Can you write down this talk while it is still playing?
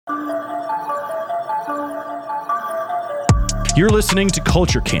You're listening to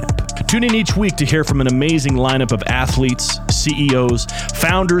Culture Camp. Tune in each week to hear from an amazing lineup of athletes, CEOs,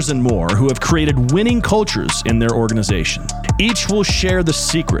 founders, and more who have created winning cultures in their organization. Each will share the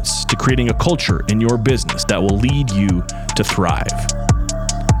secrets to creating a culture in your business that will lead you to thrive.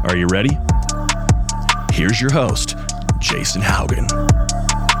 Are you ready? Here's your host, Jason Haugen.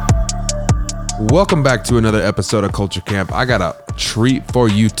 Welcome back to another episode of Culture Camp. I got a treat for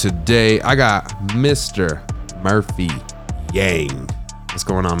you today. I got Mr. Murphy Yang. What's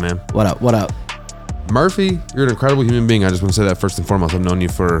going on, man? What up? What up? Murphy, you're an incredible human being. I just want to say that first and foremost. I've known you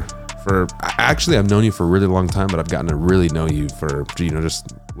I've known you for a really long time, but I've gotten to really know you for,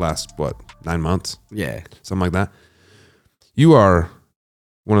 just last, 9 months? Yeah. Something like that. You are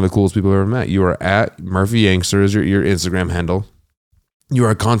one of the coolest people I've ever met. You are at Murphy Yangster is your Instagram handle. You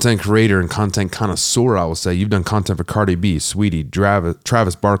are a content creator and content connoisseur, I will say. You've done content for Cardi B, Sweetie,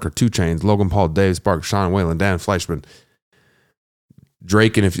 Travis Barker, 2 Chainz, Logan Paul, Dave Sparks, Sean Whalen, Dan Fleischman,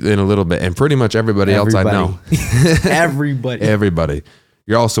 Drake in a little bit, and pretty much everybody else I know. Everybody.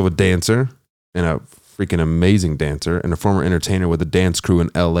 You're also a dancer, and a freaking amazing dancer, and a former entertainer with a dance crew in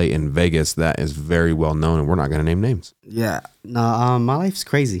LA and Vegas that is very well known, and we're not going to name names. Yeah. No, my life's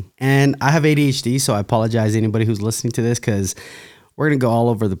crazy. And I have ADHD, so I apologize to anybody who's listening to this because we're going to go all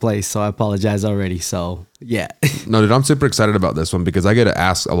over the place, so I apologize already. So, yeah. No, dude, I'm super excited about this one because I get to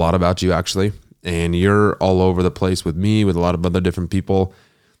ask a lot about you, actually. And you're all over the place with me, with a lot of other different people,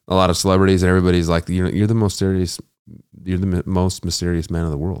 a lot of celebrities, and everybody's like, you're the most mysterious man in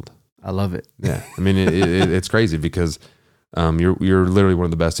the world. I love it. Yeah, I mean, it's crazy because you're literally one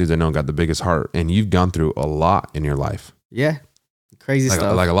of the best dudes I know. Got the biggest heart, and you've gone through a lot in your life. Yeah, crazy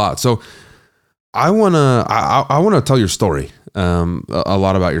stuff, like a lot. So I wanna tell your story, a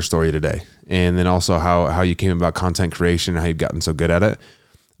lot about your story today, and then also how you came about content creation, and how you've gotten so good at it.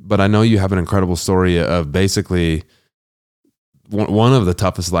 But I know you have an incredible story of basically one of the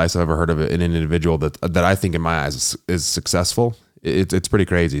toughest lives I've ever heard of in an individual that I think in my eyes is successful. It's pretty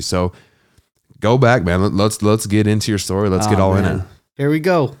crazy. So go back, man. Let's get into your story. Let's get all in it. Here we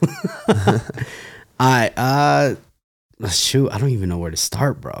go. Shoot, I don't even know where to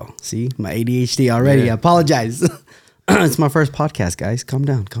start, bro. See, my ADHD already. Yeah. I apologize. It's my first podcast, guys. Calm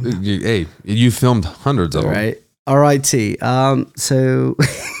down. Hey, you filmed hundreds of them. Right. All right, T. So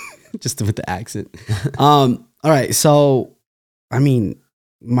just with the accent. All right. So, I mean,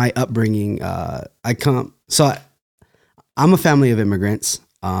 my upbringing, I'm a family of immigrants.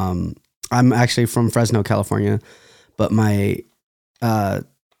 I'm actually from Fresno, California, but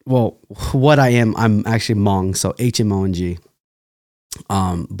what I am, I'm actually Hmong, so HMONG.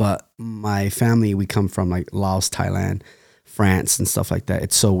 But my family, we come from like Laos, Thailand, France, and stuff like that.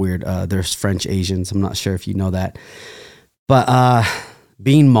 It's so weird. There's French Asians. I'm not sure if you know that, but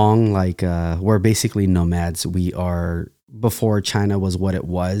being Hmong, like we're basically nomads. We are, before China was what it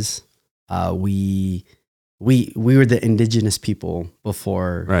was. We were the indigenous people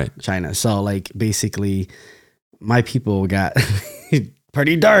before China. So like basically, my people got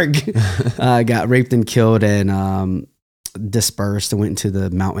pretty dark. Got raped and killed and dispersed and went into the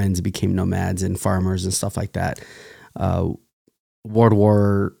mountains, became nomads and farmers and stuff like that. The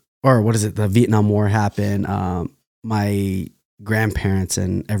Vietnam War happened. My grandparents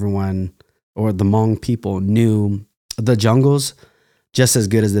and everyone, or the Hmong people, knew the jungles just as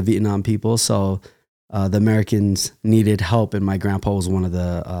good as the Vietnam people. So the Americans needed help, and my grandpa was one of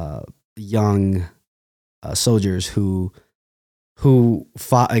the young soldiers who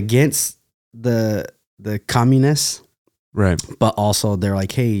fought against the communists. Right. But also they're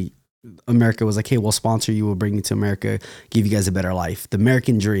like, hey, America was like, hey, we'll sponsor you. We'll bring you to America, give you guys a better life. The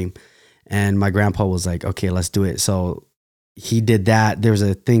American dream. And my grandpa was like, okay, let's do it. So he did that. There was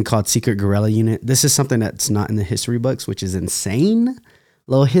a thing called Secret Guerrilla Unit. This is something that's not in the history books, which is insane.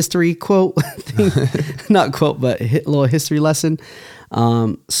 Little history quote thing. Not quote, but little history lesson.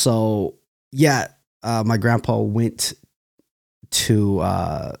 So yeah, my grandpa went to,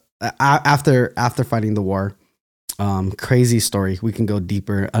 after fighting the war. Crazy story. We can go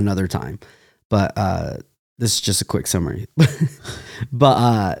deeper another time, but this is just a quick summary.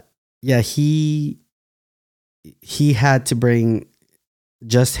 But yeah, he had to bring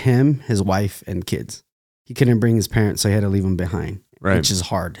just him, his wife, and kids. He couldn't bring his parents, so he had to leave them behind, which is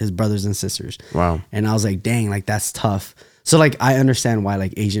hard. His brothers and sisters. Wow. And I was like, dang, like that's tough. So like I understand why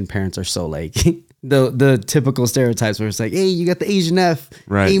like Asian parents are so like the typical stereotypes where it's like, hey, you got the Asian F,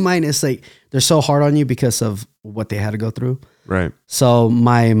 A-, like they're so hard on you because of what they had to go through. Right. So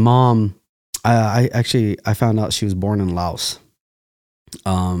my mom, I found out she was born in Laos.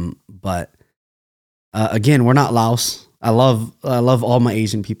 But again, we're not Laos. I love all my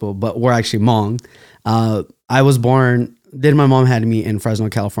Asian people, but we're actually Hmong. I was born. Then my mom had me in Fresno,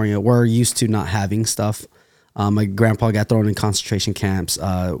 California. We're used to not having stuff. My grandpa got thrown in concentration camps.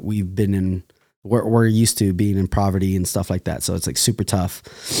 We're used to being in poverty and stuff like that. So it's like super tough.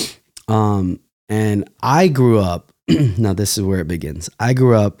 And I grew up, now this is where it begins. I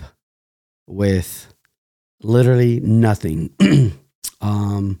grew up with literally nothing.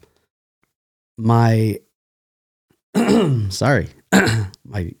 Sorry.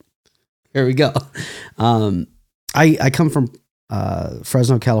 Here we go. I come from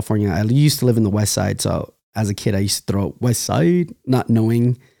Fresno, California. I used to live in the West Side. So as a kid, I used to throw up West Side, not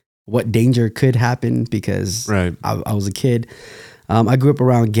knowing what danger could happen because Right. I was a kid. I grew up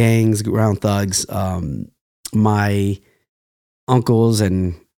around gangs, around thugs. My uncles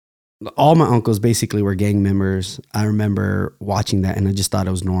and all my uncles basically were gang members. I remember watching that and I just thought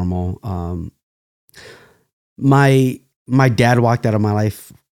it was normal. My dad walked out of my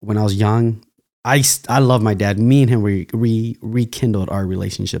life when I was young. I love my dad. Me and him rekindled our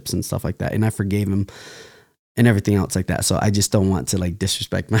relationships and stuff like that. And I forgave him and everything else like that. So I just don't want to like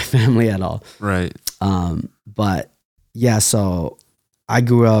disrespect my family at all. Right. But yeah, so I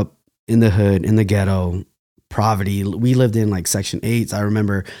grew up in the hood, in the ghetto, poverty. We lived in like Section 8s. I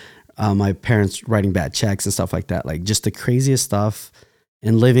remember my parents writing bad checks and stuff like that. Like just the craziest stuff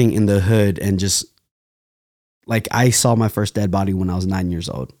and living in the hood and just like I saw my first dead body when I was 9 years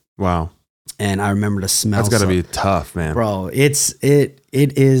old. Wow. And I remember the smell. That's got to be tough, man. Bro, it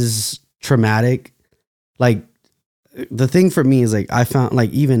is traumatic. Like the thing for me is like I found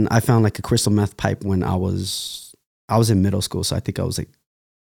like a crystal meth pipe when I was in middle school. So I think I was like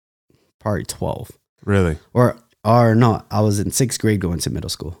probably 12. Really? Or no, I was in 6th grade going to middle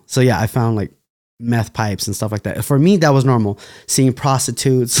school. So yeah, I found like meth pipes and stuff like that. For me, that was normal. Seeing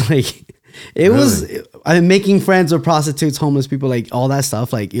prostitutes, like I'm making friends with prostitutes, homeless people, like all that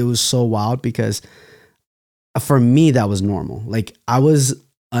stuff. Like it was so wild because for me, that was normal. Like I was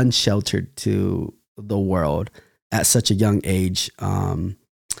unsheltered to the world at such a young age.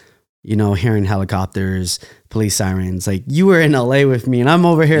 Hearing helicopters, police sirens. Like you were in LA with me and I'm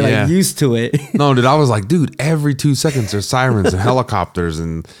over here like used to it. No, dude, I was like, dude, every 2 seconds there's sirens and helicopters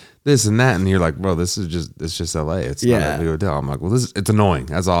and this and that. And you're like, bro, it's just LA. It's not a big of a deal. I'm like, well, it's annoying.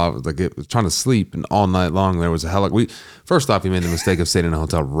 That's all. I was like, it was trying to sleep and all night long there was a first off, we made the mistake of staying in a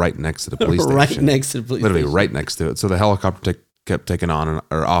hotel right next to the police station. Right next to the police Literally station. right next to it. So the helicopter kept taking on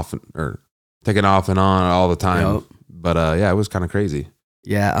or off taking off and on all the time. Yep. But it was kind of crazy.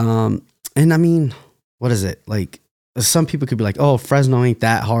 Yeah. And I mean, what is it? Like some people could be like, oh, Fresno ain't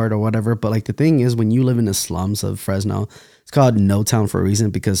that hard or whatever. But like the thing is when you live in the slums of Fresno, it's called No Town for a reason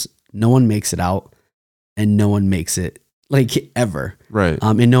because no one makes it out and no one makes it like ever. Right.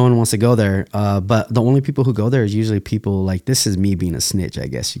 And no one wants to go there. But the only people who go there is usually people like, this is me being a snitch, I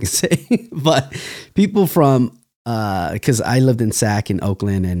guess you can say. But people from, because I lived in Sac in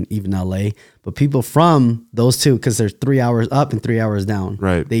Oakland and even LA, but people from those two, because there's 3 hours up and 3 hours down.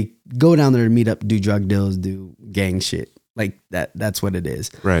 Right. They go down there to meet up, do drug deals, do gang shit. Like that's what it is.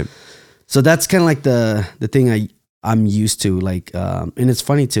 Right. So that's kind of like the thing I'm used to. Like, and it's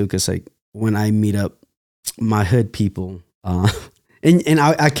funny too, because like when I meet up my hood people, and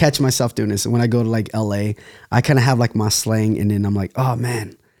I catch myself doing this. And when I go to like LA, I kind of have like my slang, and then I'm like, oh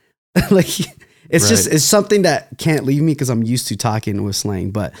man, like it's just it's something that can't leave me because I'm used to talking with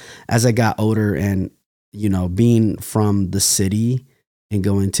slang. But as I got older, and being from the city and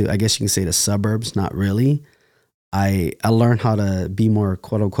going to, I guess you can say the suburbs, not really. I learned how to be more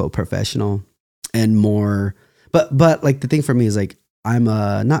quote unquote professional and more. But like the thing for me is like I'm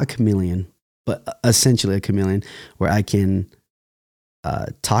not a chameleon, but essentially a chameleon where I can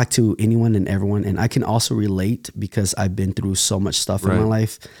talk to anyone and everyone, and I can also relate because I've been through so much stuff in my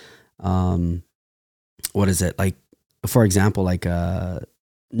life. What is it like? For example, like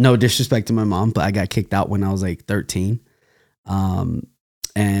no disrespect to my mom, but I got kicked out when I was like 13, and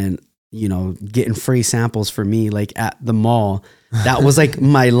getting free samples for me like at the mall, that was like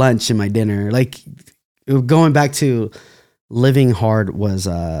my lunch and my dinner. Like going back to living hard was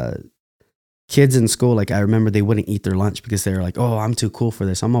kids in school. Like I remember they wouldn't eat their lunch because they were like, oh, I'm too cool for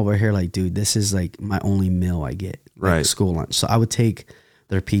this. I'm over here like, dude, this is like my only meal I get, like school lunch. So I would take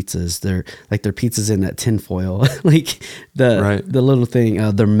their pizzas, their pizzas in that tin foil, like the little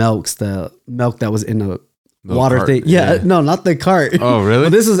thing, their milks, the milk that was in the water cart, thing. Yeah, no, not the cart. Oh, really? Well,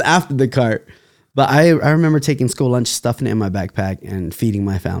 this was after the cart. But I remember taking school lunch, stuffing it in my backpack and feeding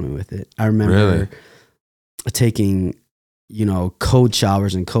my family with it. I remember taking, cold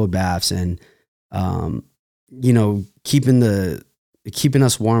showers and cold baths and, keeping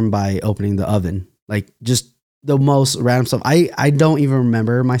us warm by opening the oven. Like just the most random stuff. I don't even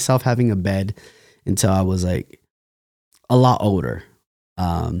remember myself having a bed until I was like a lot older.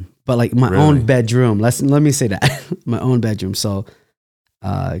 But like my own bedroom. Let me say that. My own bedroom. So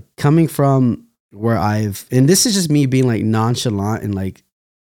coming from where and this is just me being like nonchalant and like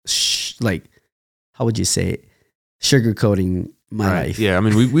like how would you say it? Sugarcoating my life. Yeah, I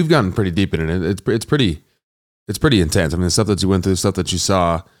mean we've gotten pretty deep in it. It's pretty intense. I mean the stuff that you went through, the stuff that you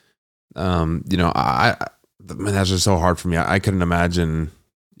saw. You know, man, that's just so hard for me. I couldn't imagine,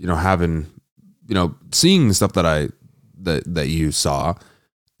 you know, having, you know, seeing the stuff that you saw,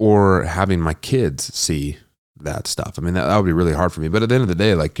 or having my kids see that stuff. I mean, that would be really hard for me. But at the end of the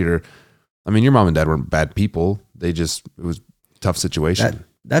day, like your mom and dad weren't bad people. It was a tough situation.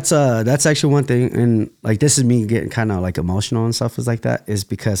 That's actually one thing. And like, this is me getting kind of like emotional and stuff is like that is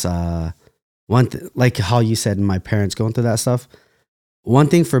because, like how you said, my parents going through that stuff. One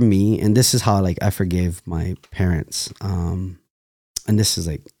thing for me, and this is how like I forgave my parents. And this is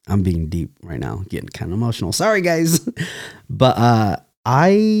like, I'm being deep right now, getting kind of emotional. Sorry guys. But,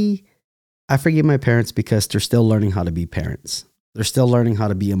 I forgive my parents because they're still learning how to be parents. They're still learning how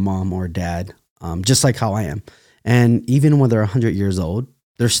to be a mom or a dad, just like how I am. And even when they're 100 years old,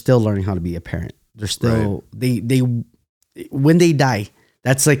 they're still learning how to be a parent. They're still, they when they die,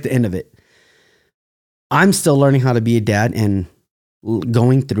 that's like the end of it. I'm still learning how to be a dad, and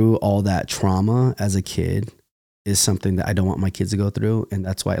going through all that trauma as a kid is something that I don't want my kids to go through. And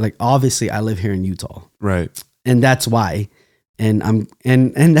that's why, like, obviously I live here in Utah. Right. And that's why. And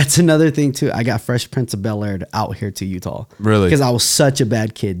and that's another thing too. I got Fresh Prince of Bel-Air out here to Utah. Really? Because I was such a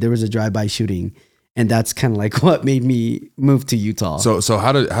bad kid. There was a drive-by shooting, and that's kind of like what made me move to Utah. So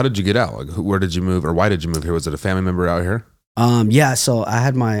how did you get out? Like, where did you move, or why did you move here? Was it a family member out here? Yeah. So I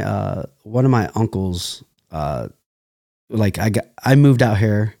had my one of my uncles. Like I moved out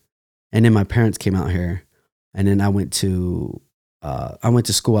here, and then my parents came out here, and then I went to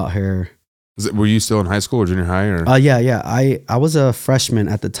school out here. Were you still in high school or junior high? Or yeah. I was a freshman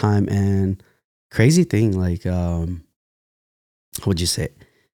at the time, and crazy thing, like what'd you say?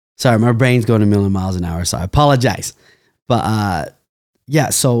 Sorry, my brain's going a million miles an hour, so I apologize. But yeah,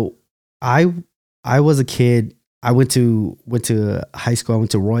 so I was a kid. I went to high school. I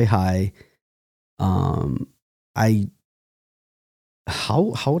went to Roy High. How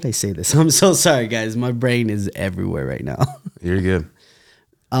would I say this? I'm so sorry, guys. My brain is everywhere right now. You're good.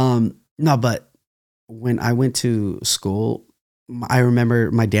 No, but when I went to school, I remember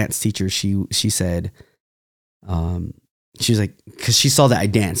my dance teacher, she said, she was like, cause she saw that I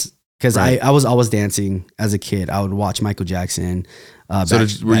danced. Cause I was always dancing as a kid. I would watch Michael Jackson. So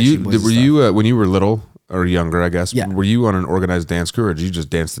were you when you were little or younger, I guess, yeah. Were you on an organized dance crew, or did you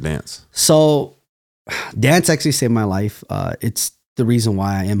just dance to dance? So dance actually saved my life. It's the reason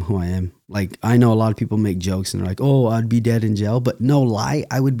why I am who I am. Like, I know a lot of people make jokes and they're like, oh, I'd be dead in jail, but no lie,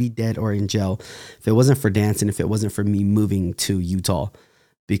 I would be dead or in jail if it wasn't for dance, and if it wasn't for me moving to Utah.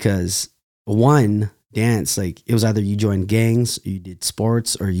 Because one, dance, like, it was either you joined gangs, or you did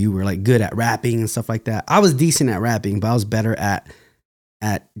sports, or you were like good at rapping and stuff like that. I was decent at rapping, but I was better at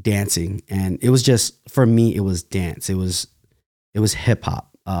dancing. And it was just, for me, it was dance. It was hip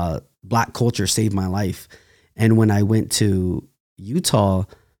hop. Black culture saved my life. And when I went to Utah,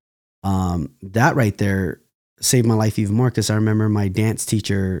 that right there saved my life even more, because I remember my dance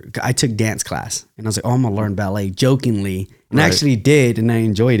teacher, I took dance class, and I was like, oh, I'm gonna learn ballet, jokingly, and I actually did, and I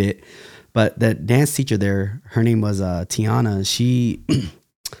enjoyed it. But that dance teacher there, her name was Tiana.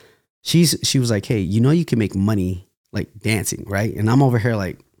 She was like, hey, you know, you can make money like dancing, right? And I'm over here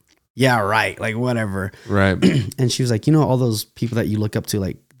like, yeah, right, like whatever, right? And she was like, you know, all those people that you look up to,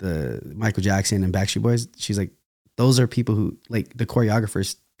 like the Michael Jackson and Backstreet Boys, she's like, those are people who, like, the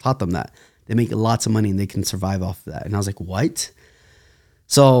choreographers taught them that they make lots of money and they can survive off of that. And I was like, what?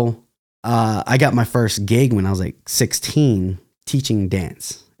 So I got my first gig when I was like 16 teaching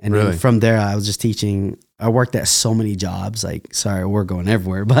dance. And then from there, I was just teaching. I worked at so many jobs. Like, sorry, we're going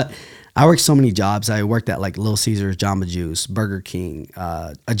everywhere, but I worked so many jobs. I worked at like Little Caesars, Jamba Juice, Burger King,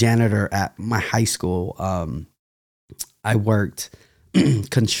 a janitor at my high school. I worked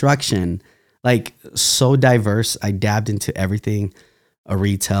construction, like, so diverse. I dabbed into everything, a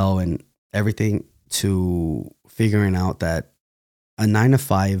retail and everything, to figuring out that a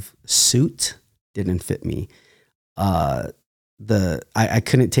 9-to-5 suit didn't fit me. I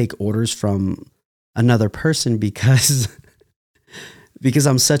couldn't take orders from another person because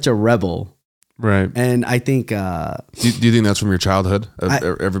I'm such a rebel. Right. And I think, do you think that's from your childhood?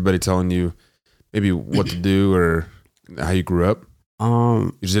 Everybody telling you maybe what to do or how you grew up?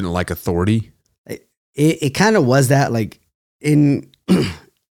 You just didn't like authority? It kind of was that, like, in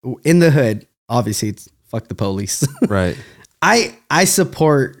the hood, obviously it's fuck the police. Right. I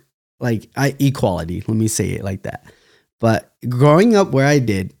support equality. Let me say it like that. But growing up where I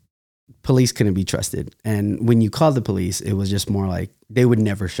did, police couldn't be trusted. And when you called the police, it was just more like they would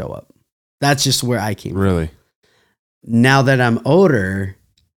never show up. That's just where I came from. Really? Now that I'm older,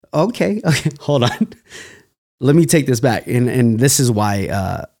 okay, hold on. Let me take this back. And this is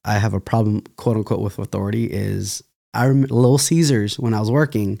why I have a problem, quote unquote, with authority is I remember Little Caesars when I was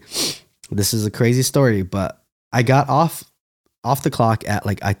working. This is a crazy story, but I got off the clock at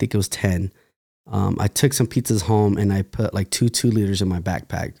I think it was 10. I took some pizzas home and I put 2 liters in my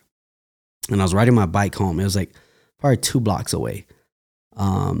backpack. And I was riding my bike home. It was probably 2 blocks away.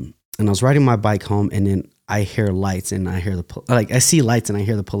 And I was riding my bike home and then I hear lights and I hear I see lights and I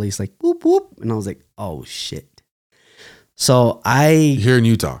hear the police whoop, whoop. And I was like, oh shit. So Here in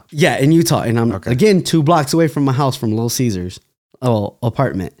Utah. Yeah, in Utah. And I'm again 2 blocks away from my house from Little Caesars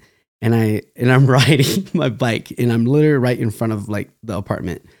apartment. And I'm riding my bike and I'm literally right in front of the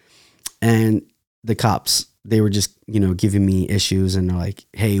apartment. And the cops, they were just, giving me issues and they're like,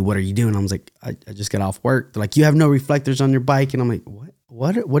 hey, what are you doing? I was like, I just got off work. They're like, you have no reflectors on your bike. And I'm like,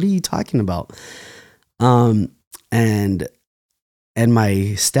 what are you talking about? And my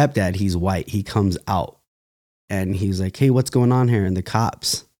stepdad, he's white. He comes out and he's like, hey, what's going on here? And the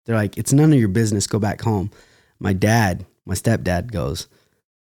cops, they're like, it's none of your business. Go back home. My stepdad goes,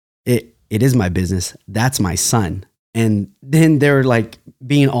 it is my business. That's my son. And then they're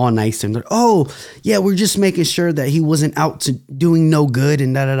being all nice and they're, oh yeah, we're just making sure that he wasn't out to doing no good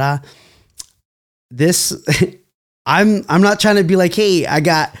and da. This, I'm not trying to be like, hey, I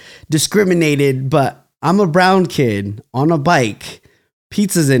got discriminated, but I'm a brown kid on a bike,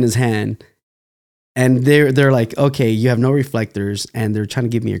 pizza's in his hand. And they're like, okay, you have no reflectors and they're trying to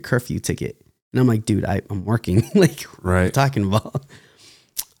give me a curfew ticket. And I'm like, dude, I'm working. What are you talking about?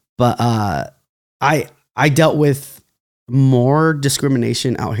 But I dealt with more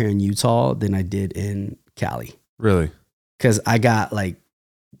discrimination out here in Utah than I did in Cali. Really? Because I got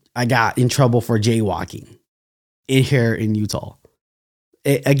in trouble for jaywalking here in Utah.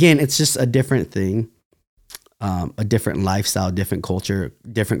 It's just a different thing, a different lifestyle, different culture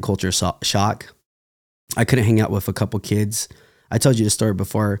shock. I couldn't hang out with a couple kids. I told you the story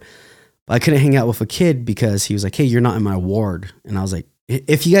before, but I couldn't hang out with a kid because he was like, hey, you're not in my ward. And I was like,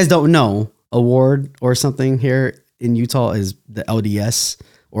 if you guys don't know, a ward or something here in Utah is the LDS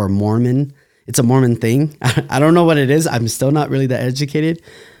or Mormon. It's a Mormon thing. I don't know what it is. I'm still not really that educated,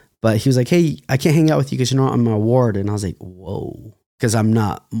 but he was like, hey, I can't hang out with you because you're not on my ward. And I was like, whoa, because I'm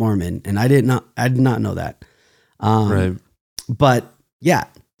not Mormon. And I did not know that. Right. But yeah,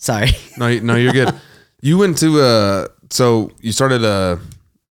 sorry. No, you're good. You went to, so you started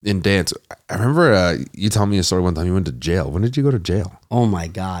in dance. I remember you telling me a story one time you went to jail. When did you go to jail? Oh my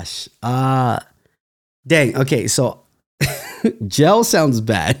gosh. Dang. Okay. So jail sounds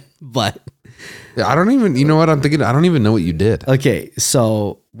bad, but yeah, I don't even, you know what I'm thinking? I don't even know what you did. Okay.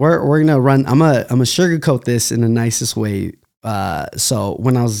 So we're going to run, I'm a sugarcoat this in the nicest way. So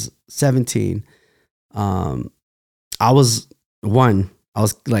when I was 17, I was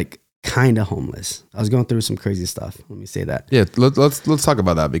kind of homeless. I was going through some crazy stuff. Let me say that. Yeah. Let's talk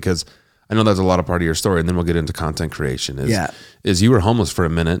about that because I know that's a lot of part of your story and then we'll get into content creation is you were homeless for a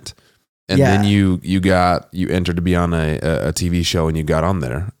minute and then you entered to be on a TV show and you got on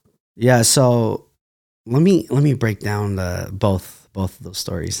there. Yeah. So let me break down both of those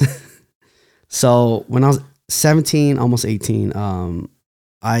stories. So when I was 17, almost 18,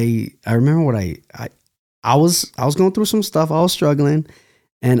 I remember what I was going through some stuff. I was struggling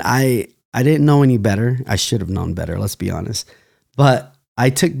and I didn't know any better. I should have known better. Let's be honest. But I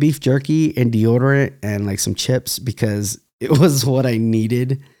took beef jerky and deodorant and some chips because it was what I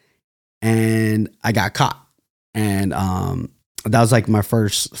needed. And I got caught. And, that was my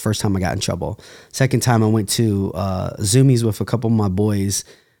first time I got in trouble. Second time I went to Zoomies with a couple of my boys.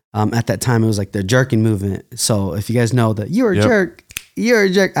 At that time it was the jerking movement. So if you guys know that you're a jerk.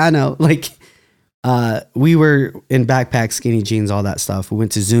 I know. We were in backpacks, skinny jeans, all that stuff. We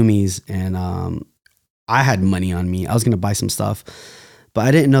went to Zoomies and I had money on me. I was gonna buy some stuff, but I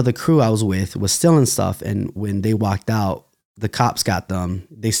didn't know the crew I was with was stealing stuff. And when they walked out, the cops got them.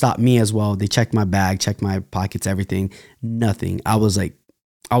 They stopped me as well. They checked my bag, checked my pockets, everything. Nothing. I was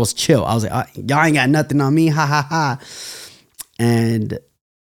chill. I was like, y'all ain't got nothing on me. Ha ha ha. And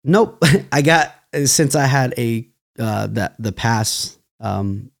nope. Since I had the pass,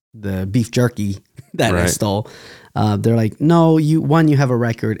 the beef jerky that I stole, they're like, no, you have a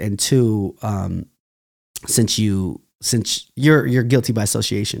record. And 2, since you're guilty by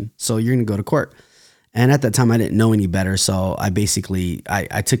association, so you're going to go to court. And at that time I didn't know any better. So I basically,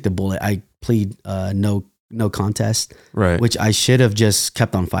 I took the bullet. I plead no contest, Right. which I should have just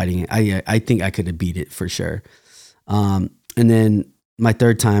kept on fighting it. I think I could have beat it for sure. And then my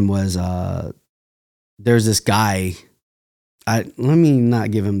third time was there's this guy. Let me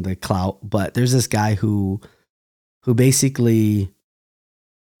not give him the clout, but there's this guy who basically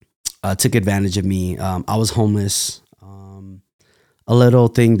took advantage of me. I was homeless. A little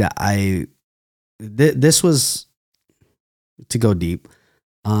thing that this was to go deep.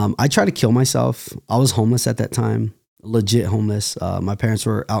 I tried to kill myself. I was homeless at that time, legit homeless. My parents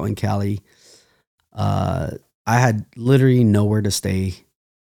were out in Cali. I had literally nowhere to stay.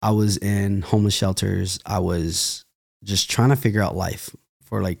 I was in homeless shelters. I was just trying to figure out life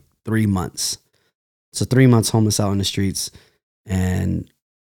for like 3 months. So 3 months homeless out in the streets. And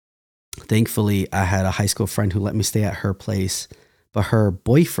thankfully, I had a high school friend who let me stay at her place. But her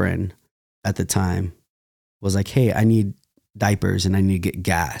boyfriend at the time was like, hey, I need diapers and I need to get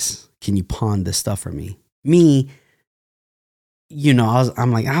gas. Can you pawn this stuff for me? Me,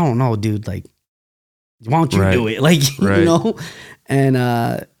 I'm like, I don't know, dude. Like, why don't you do it? Like, And,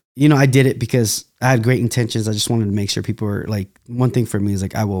 I did it because I had great intentions. I just wanted to make sure people were like, one thing for me is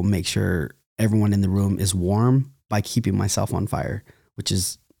like, I will make sure everyone in the room is warm by keeping myself on fire, which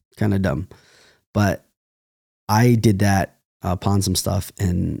is kind of dumb. But I did that, pawned some stuff.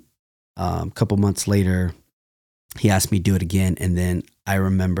 And a couple months later, he asked me to do it again. And then I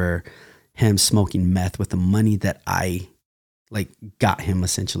remember him smoking meth with the money that I like got him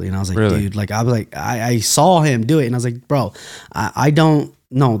essentially. And I was like, dude, like, I was like, I saw him do it. And I was like, bro, I don't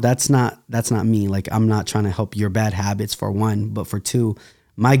know. That's not me. Like, I'm not trying to help your bad habits for one, but for two,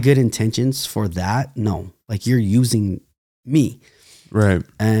 my good intentions for that. No, like you're using me. Right.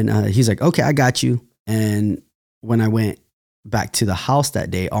 And he's like, okay, I got you. And when I went back to the house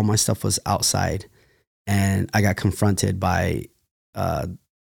that day, all my stuff was outside. And I got confronted by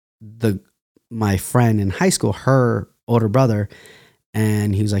my friend in high school, her older brother,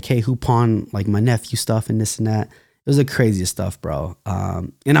 and he was like, hey, who pawned like my nephew stuff and this and that. It was the craziest stuff, bro.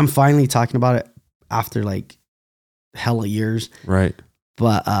 And I'm finally talking about it after like hella years. Right.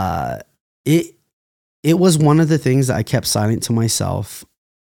 But it was one of the things that I kept silent to myself.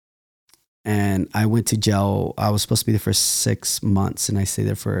 And I went to jail. I was supposed to be there for 6 months and I stayed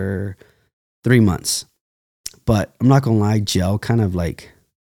there for 3 months. But I'm not going to lie, jail kind of like,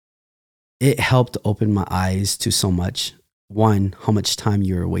 it helped open my eyes to so much. One, how much time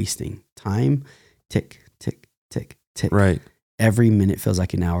you're wasting. Time, tick, tick, tick, tick. Right. Every minute feels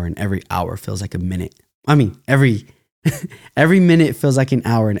like an hour and every hour feels like a minute. I mean, every minute feels like an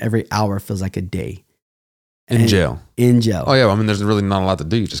hour and every hour feels like a day. In jail. Oh yeah. I mean, there's really not a lot to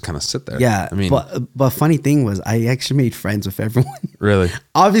do. You just kind of sit there. Yeah. I mean, but funny thing was I actually made friends with everyone. Really?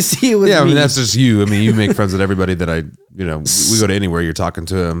 Obviously it was me. I mean, that's just you. I mean, you make friends with everybody that we go to anywhere, you're talking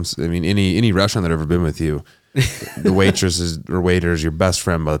to them. I mean, any restaurant that I've ever been with you, the waitresses or waiters, your best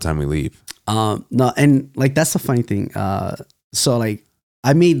friend by the time we leave. No. And like, that's the funny thing. So like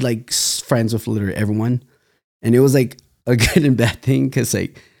I made like friends with literally everyone and it was like a good and bad thing. Cause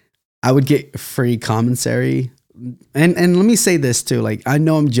like, I would get free commissary. And let me say this too. Like, I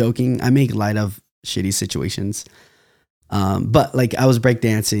know I'm joking. I make light of shitty situations. But like I was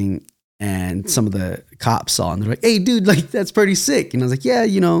breakdancing and some of the cops saw and they're like, hey dude, like that's pretty sick. And I was like, yeah, I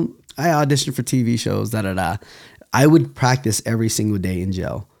auditioned for TV shows, I would practice every single day in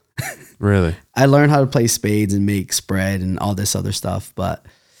jail. Really? I learned how to play spades and make spread and all this other stuff. But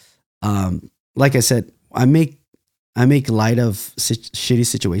like I said, I make light of shitty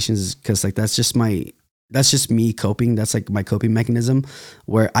situations because like that's just me coping. That's like my coping mechanism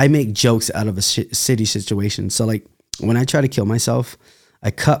where I make jokes out of a shitty situation. So like when I try to kill myself,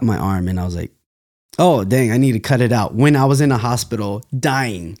 I cut my arm and I was like, oh dang, I need to cut it out. When I was in a hospital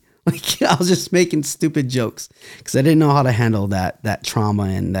dying, like I was just making stupid jokes because I didn't know how to handle that trauma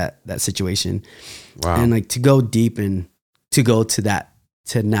and that situation. Wow. And like to go deep and to go to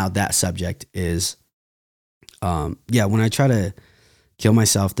now that subject is, when I try to kill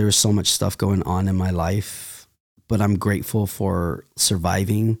myself, there was so much stuff going on in my life, but I'm grateful for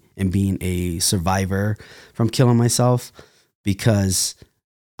surviving and being a survivor from killing myself because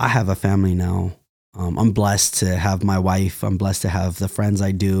I have a family now. I'm blessed to have my wife. I'm blessed to have the friends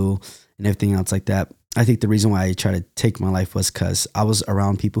I do and everything else like that. I think the reason why I tried to take my life was because I was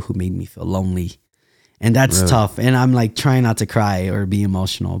around people who made me feel lonely. And that's Really? tough. And I'm like trying not to cry or be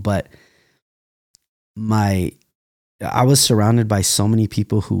emotional, but I was surrounded by so many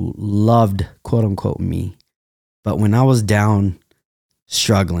people who loved, quote unquote, me. But when I was down,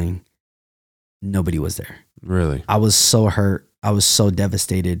 struggling, nobody was there. Really? I was so hurt. I was so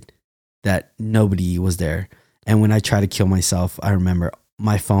devastated that nobody was there. And when I tried to kill myself, I remember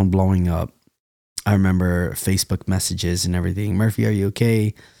my phone blowing up. I remember Facebook messages and everything. Murphy, are you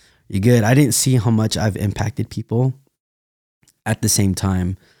okay? You good? I didn't see how much I've impacted people. At the same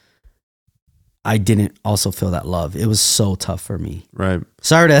time, I didn't also feel that love. It was so tough for me. Right.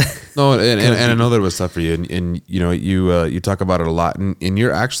 Sorry to. No, and I know that it was tough for you, and you know you talk about it a lot, and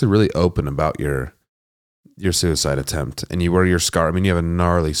you're actually really open about your suicide attempt, and you wear your scar. I mean, you have a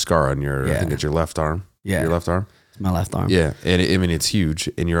gnarly scar on your. I think it's your left arm. Yeah, your left arm. It's my left arm. Yeah, and I mean it's huge,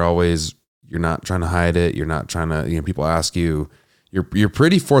 and you're not trying to hide it. You're not trying to. You know, people ask you, you're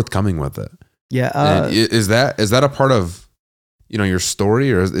pretty forthcoming with it. Yeah. Is that a part of, you know, your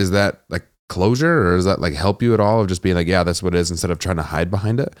story, or is that like closure, or does that like help you at all of just being like, yeah, that's what it is, instead of trying to hide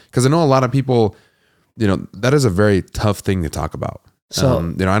behind it? Because I know a lot of people, you know, that is a very tough thing to talk about. So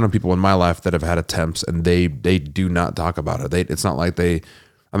you know, I know people in my life that have had attempts, and they do not talk about it. It's not like they.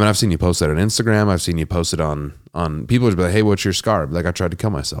 I mean, I've seen you post that on Instagram. I've seen you post it on people would be like, hey, what's your scar? Like, I tried to kill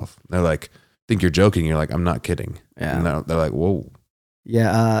myself. They're like, think you're joking. You're like, I'm not kidding. Yeah. And they're like, whoa.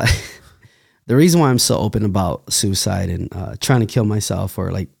 Yeah. The reason why I'm so open about suicide and trying to kill myself,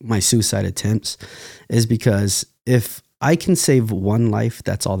 or like my suicide attempts, is because if I can save one life,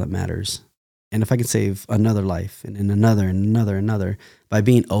 that's all that matters. And if I can save another life, and another, by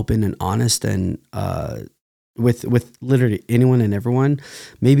being open and honest, and with literally anyone and everyone,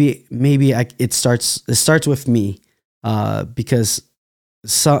 maybe it starts with me, because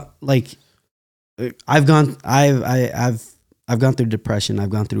I've gone through depression. I've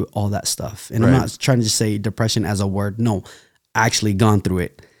gone through all that stuff. And I'm not trying to just say depression as a word. No, actually gone through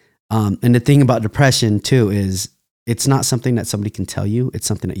it. And the thing about depression too is it's not something that somebody can tell you. It's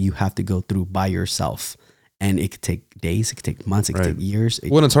something that you have to go through by yourself. And it could take days, it could take months, it could take years.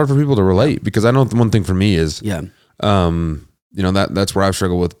 Well, it's hard for people to relate, because I know the one thing for me is, you know, that's where I've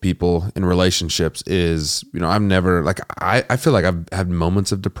struggled with people in relationships is, you know, I've never, like, I feel like I've had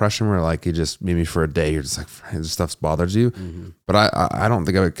moments of depression where like you just, maybe for a day, you're just like, this stuff bothers you. Mm-hmm. But I don't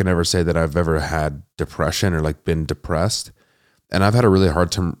think I can ever say that I've ever had depression or like been depressed. And I've had a really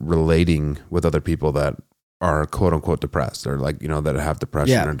hard time relating with other people that are quote unquote depressed, or like, you know, that have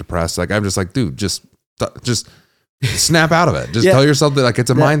depression or depressed. Like, I'm just like, dude, just snap out of it. Just tell yourself that like it's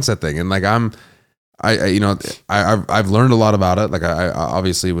a mindset thing. And like I've learned a lot about it. Like I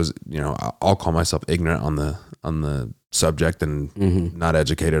obviously was, you know, I'll call myself ignorant on the subject and not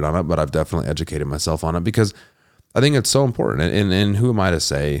educated on it, but I've definitely educated myself on it, because I think it's so important. And who am I to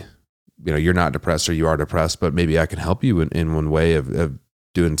say, you know, you're not depressed or you are depressed, but maybe I can help you in one way of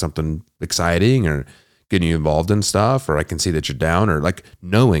doing something exciting, or getting you involved in stuff, or I can see that you're down, or like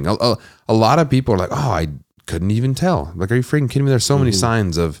knowing a lot of people are like, oh, I couldn't even tell. Like, are you freaking kidding me? There's so many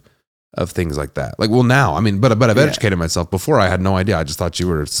signs of things like that. Like, well, now, I mean, but I've educated myself. Before, I had no idea. I just thought you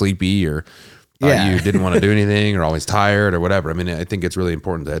were sleepy, or you didn't want to do anything, or always tired, or whatever. I mean, I think it's really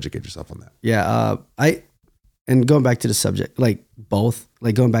important to educate yourself on that. Yeah. And going back to the subject,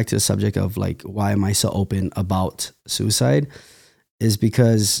 going back to the subject of like, why am I so open about suicide, is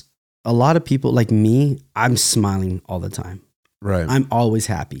because a lot of people like me, I'm smiling all the time. Right. I'm always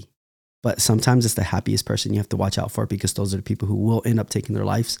happy. But sometimes it's the happiest person you have to watch out for, because those are the people who will end up taking their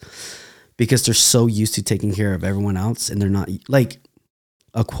lives, because they're so used to taking care of everyone else, and they're not, like,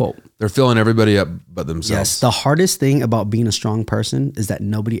 a quote. They're filling everybody up but themselves. Yes. The hardest thing about being a strong person is that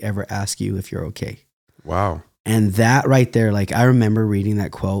nobody ever asks you if you're okay. Wow. And that right there, like, I remember reading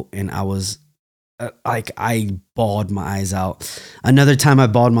that quote, and I was I bawled my eyes out. Another time I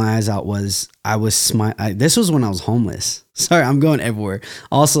bawled my eyes out was I was smiling. This was when I was homeless. Sorry, I'm going everywhere.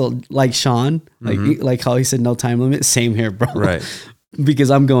 Also, like Sean, like how he said no time limit. Same here, bro. Right. Because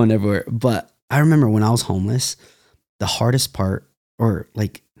I'm going everywhere. But I remember when I was homeless, the hardest part, or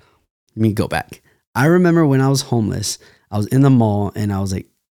like, let me go back. I remember when I was homeless, I was in the mall, and I was like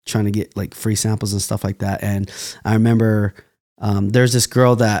trying to get like free samples and stuff like that. And I remember there's this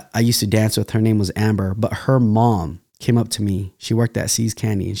girl that I used to dance with. Her name was Amber, but her mom came up to me. She worked at C's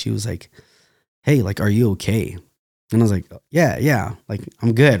Candy, and she was like, hey, like, are you okay? And I was like, yeah, like,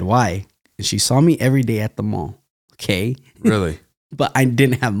 I'm good. Why? And she saw me every day at the mall. Okay. Really? But I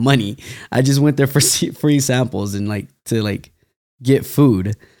didn't have money. I just went there for free samples and like to like get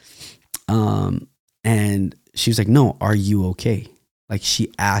food. And she was like, no, are you okay? Like,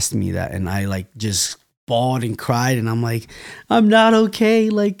 she asked me that, and I like just bawled and cried, and I'm like, I'm not okay.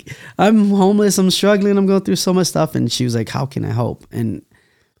 Like, I'm homeless. I'm struggling. I'm going through so much stuff. And she was like, how can I help? And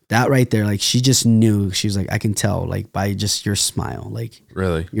that right there, like, she just knew. She was like, I can tell, like, by just your smile. Like,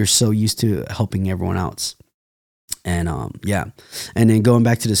 really, you're so used to helping everyone else. And yeah. And then going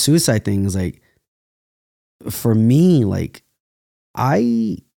back to the suicide thing is like, for me, like,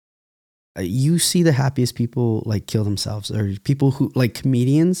 I you see the happiest people like kill themselves, or people who like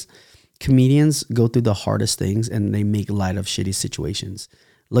comedians go through the hardest things and they make light of shitty situations.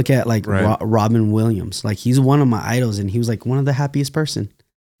 Look at like Right. Robin Williams. Like he's one of my idols and he was like one of the happiest person.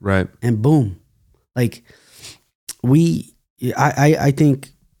 Right. And boom. Like I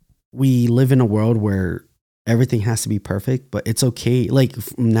think we live in a world where everything has to be perfect, but it's okay. Like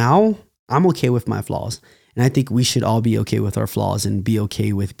now I'm okay with my flaws. And I think we should all be okay with our flaws and be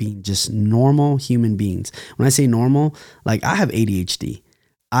okay with being just normal human beings. When I say normal, like I have ADHD.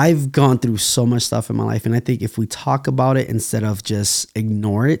 I've gone through so much stuff in my life. And I think if we talk about it instead of just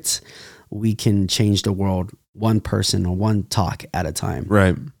ignore it, we can change the world one person or one talk at a time.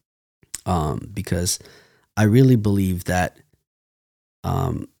 Right. Because I really believe that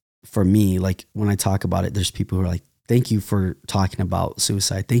for me, like when I talk about it, there's people who are like, thank you for talking about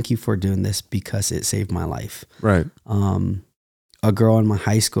suicide. Thank you for doing this because it saved my life. Right. A girl in my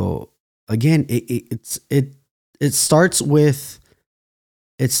high school, again, it starts with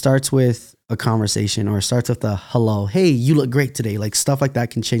a conversation, or it starts with a hello, hey, you look great today. Like stuff like that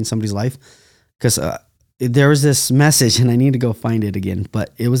can change somebody's life. Because there was this message, and I need to go find it again,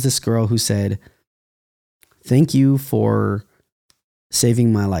 but it was this girl who said, thank you for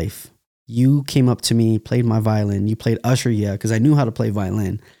saving my life. You came up to me, played my violin. You played Usher, yeah, because I knew how to play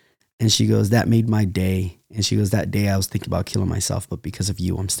violin. And she goes, that made my day. And she goes, that day I was thinking about killing myself, but because of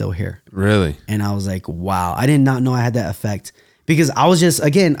you, I'm still here. Really? And I was like, wow, I did not know I had that effect, because I was just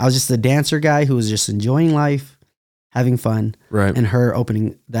a dancer guy who was just enjoying life, having fun. Right. And her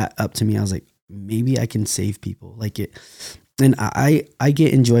opening that up to me, I was like, maybe I can save people like it. And I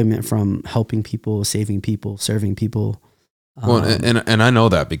get enjoyment from helping people, saving people, serving people. Well, and I know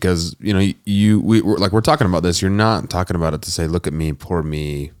that because, you know, we're talking about this. You're not talking about it to say, look at me, poor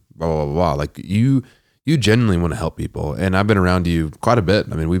me, blah, blah, blah, blah. Like you genuinely want to help people. And I've been around you quite a bit.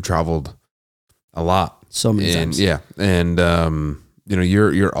 I mean, we've traveled a lot. So many times. Yeah. And, you know,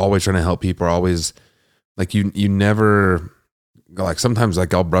 you're always trying to help people, always like you never like, sometimes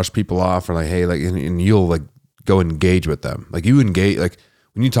like I'll brush people off or like, hey, like, and you'll like go engage with them. Like you engage, like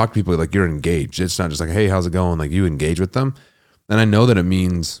when you talk to people, like you're engaged. It's not just like, hey, how's it going? Like you engage with them. And I know that it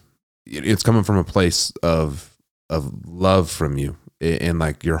means it's coming from a place of love from you. And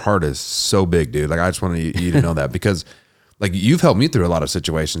like your heart is so big, dude. Like I just want you to know that, because like you've helped me through a lot of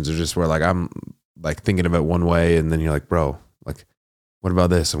situations. It's just where like I'm like thinking of it one way, and then you're like, bro, like what about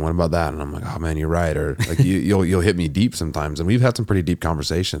this and what about that? And I'm like, oh man, you're right. Or like you'll hit me deep sometimes, and we've had some pretty deep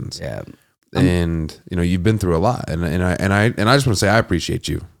conversations. Yeah. And you know, you've been through a lot, and I just want to say I appreciate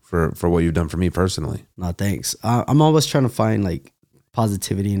you for what you've done for me personally. No, thanks. I'm always trying to find like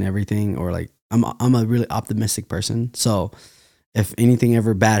positivity in everything, or like I'm a really optimistic person. So if anything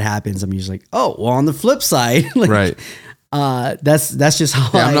ever bad happens, I'm usually like, oh, well, on the flip side, like, Right. That's just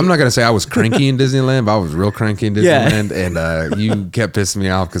how I'm not gonna say I was cranky in Disneyland, but I was real cranky in Disneyland, and you kept pissing me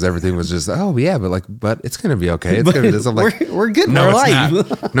off because everything was just, oh yeah, but it's gonna be okay. It's gonna be this. I'm like, we're good in no, our it's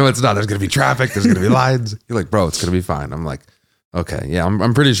life. not. No, it's not. There's gonna be traffic. There's gonna be lines. You're like, bro, it's gonna be fine. I'm like, okay, yeah.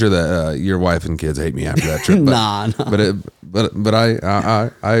 I'm pretty sure that your wife and kids hate me after that trip. But, Nah. but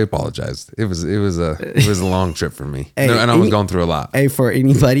I apologized. It was a long trip for me, Hey, and I was going through a lot. Hey, for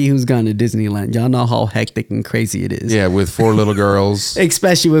anybody who's gone to Disneyland, y'all know how hectic and crazy it is. Yeah, with 4 little girls.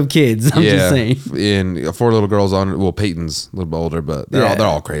 Especially with kids. I'm just saying. And 4 little girls on. Well, Peyton's a little bit older, but they're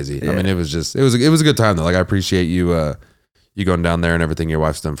all crazy. Yeah. I mean, it was a good time though. Like I appreciate you you going down there and everything your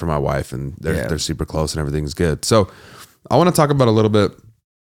wife's done for my wife, and they're super close and everything's good. So I want to talk about a little bit,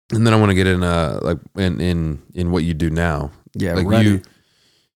 and then I want to get in like in what you do now. Yeah, like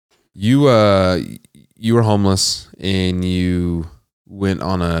you were homeless and you went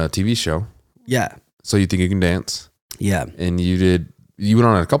on a TV show. Yeah. So You Think You Can Dance. Yeah. And you went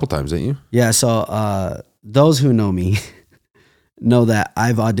on it a couple times, didn't you? Yeah. So those who know me know that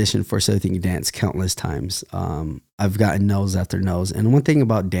I've auditioned for So You Think You Can Dance countless times. I've gotten no's after no's. And one thing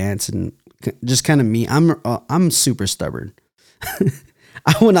about dance and just kind of me, I'm super stubborn.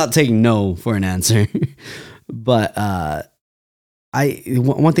 I will not take no for an answer. But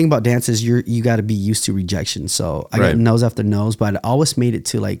one thing about dance is you got to be used to rejection. So I got no's after no's, but I always made it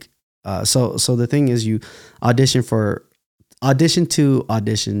to like so the thing is you audition to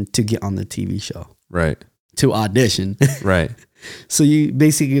get on the TV show. Right. To audition. Right. So you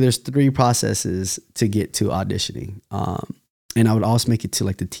basically there's 3 processes to get to auditioning. And I would also make it to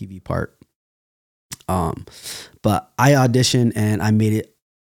like the TV part. But I auditioned and I made it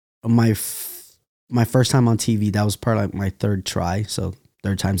my first time on TV. That was probably like my 3rd try. So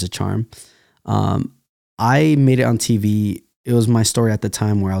 3rd time's a charm. I made it on TV. It was my story at the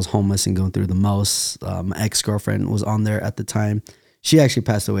time where I was homeless and going through the most. My ex-girlfriend was on there at the time. She actually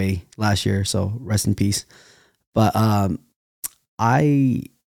passed away last year, so rest in peace. But I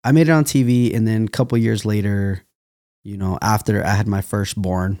made it on TV, and then a couple years later, you know, after I had my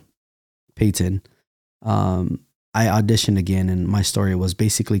firstborn, Peyton, I auditioned again, and my story was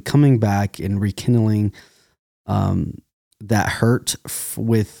basically coming back and rekindling that hurt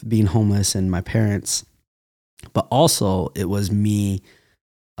with being homeless and my parents. But also, it was me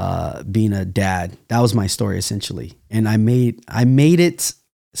being a dad. That was my story essentially, and I made it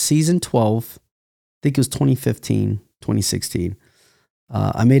season 12. I think it was 2015, 2016.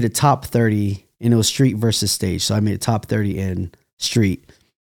 I made a top 30, and it was street versus stage. So I made a top 30 in street.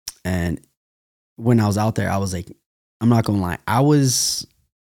 And when I was out there, I was like, I'm not gonna lie, I was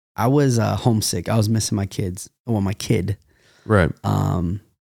homesick. I was missing my kids. Well, my kid. Right.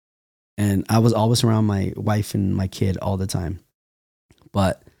 And I was always around my wife and my kid all the time.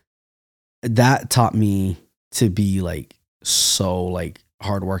 But that taught me to be like so like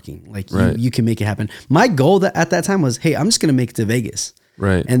hardworking. Like Right. you can make it happen. My goal at that time was, hey, I'm just gonna make it to Vegas.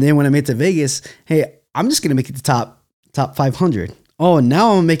 Right. And then when I made it to Vegas, hey, I'm just gonna make it to top 500. Oh,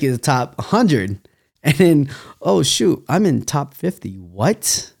 now I'm gonna make it to top 100. And then, oh shoot, I'm in top 50.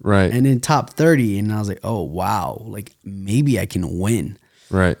 What? Right. And then top 30. And I was like, oh wow, like maybe I can win.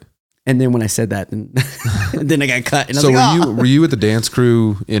 Right. And then when I said that, then, then I got cut. And I was So like, were you with the dance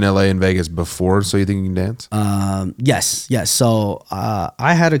crew in LA and Vegas before? So you think you can dance? Yes. So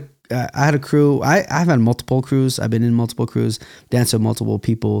I had a crew. I've had multiple crews. I've been in multiple crews, danced with multiple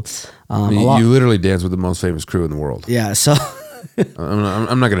people. I mean, you literally dance with the most famous crew in the world. Yeah. So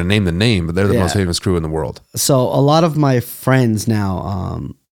I'm not going to name the name, but they're the most famous crew in the world. So a lot of my friends now,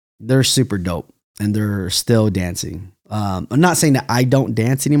 they're super dope and they're still dancing. I'm not saying that I don't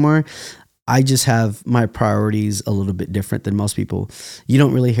dance anymore. I just have my priorities a little bit different than most people. You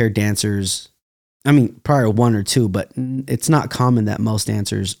don't really hear dancers. I mean, probably one or two, but it's not common that most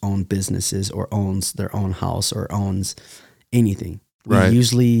dancers own businesses or owns their own house or owns anything. We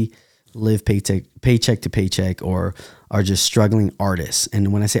usually live paycheck to paycheck or are just struggling artists.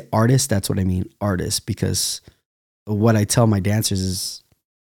 And when I say artists, that's what I mean, artists, because what I tell my dancers is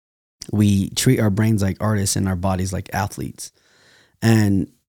we treat our brains like artists and our bodies like athletes.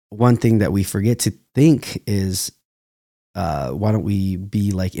 And one thing that we forget to think is, why don't we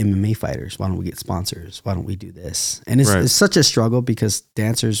be like MMA fighters? Why don't we get sponsors? Why don't we do this? And it's such a struggle because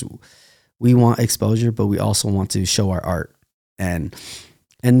dancers, we want exposure, but we also want to show our art. And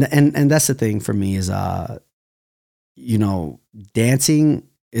that's the thing for me is, you know, dancing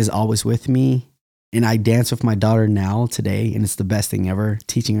is always with me. And I dance with my daughter now today, and it's the best thing ever.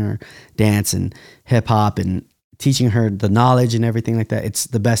 Teaching her dance and hip hop and teaching her the knowledge and everything like that. It's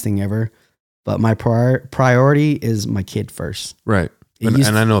the best thing ever. But my priority is my kid first. Right. And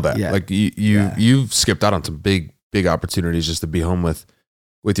I know that. Yeah. Like you've skipped out on some big opportunities just to be home with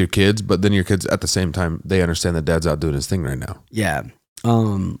your kids, but then your kids at the same time, they understand that dad's out doing his thing right now. Yeah.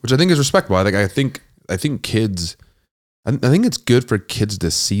 Which I think is respectable. I think kids, I think it's good for kids to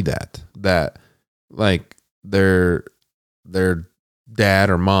see that like their dad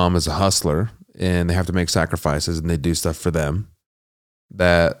or mom is a hustler and they have to make sacrifices and they do stuff for them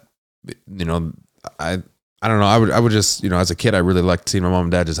that, you know, I don't know. I would just, you know, as a kid, I really liked seeing my mom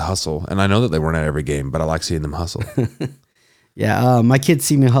and dad just hustle. And I know that they weren't at every game, but I like seeing them hustle. Yeah. My kids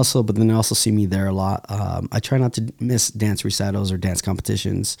see me hustle, but then they also see me there a lot. I try not to miss dance recitals or dance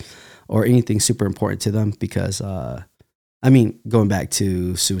competitions or anything super important to them because, I mean, going back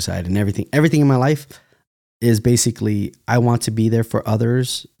to suicide and everything in my life is basically, I want to be there for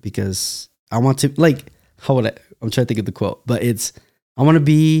others because I want to, like, I'm trying to think of the quote, but it's, I want to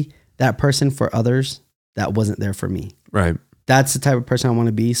be that person for others that wasn't there for me. Right. That's the type of person I want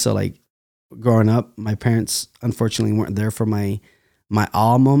to be. So like growing up, my parents unfortunately weren't there for my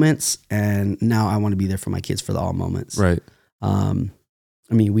all moments. And now I want to be there for my kids for the all moments. Right. I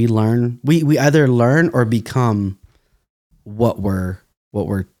mean, we either learn or become what we're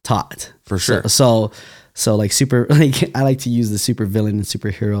taught. For sure. So like I like to use the super villain and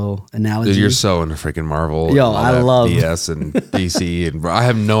superhero analogy. Dude, you're so into freaking Marvel. Yo, I love BS and DC and I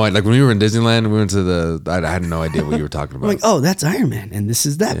have no idea. Like when we were in Disneyland, we went to I had no idea what you were talking about. I'm like, oh, that's Iron Man, and this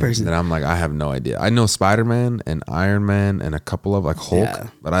is that person. And I'm like, I have no idea. I know Spider-Man and Iron Man and a couple of like Hulk,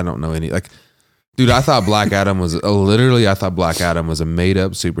 but I don't know any. Like, dude, I thought Black Adam was a made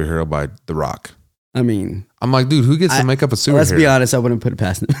up superhero by The Rock. I mean, I'm like, dude, who gets to make up a superhero? Let's be honest, I wouldn't put it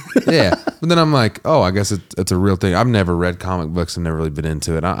past him. Yeah. But then I'm like, oh, I guess it's a real thing. I've never read comic books and never really been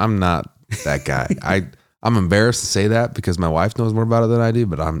into it. I'm not that guy. I'm embarrassed to say that because my wife knows more about it than I do,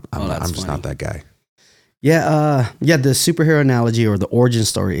 but I'm just not that guy. Yeah. The superhero analogy or the origin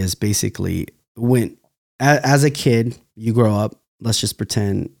story is basically when, as a kid, you grow up, let's just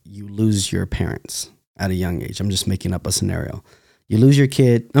pretend you lose your parents at a young age. I'm just making up a scenario. You lose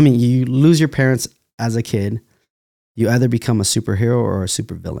your parents as a kid. You either become a superhero or a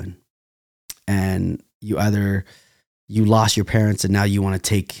supervillain. And you lost your parents and now you want to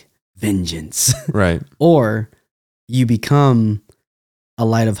take vengeance. Right. Or you become a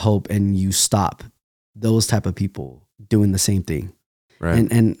light of hope and you stop those type of people doing the same thing.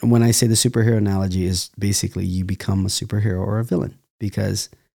 Right. And when I say the superhero analogy is basically you become a superhero or a villain because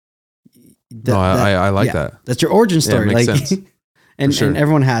I like that. That's your origin story. Yeah, it makes sense. and sure. and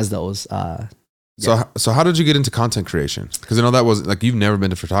everyone has those. So how did you get into content creation? Because I know that was like, you've never been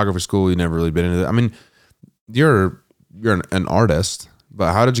to photography school. You've never really been into that. I mean, you're an artist,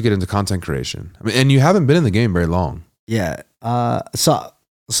 but how did you get into content creation? I mean, and you haven't been in the game very long. Yeah. So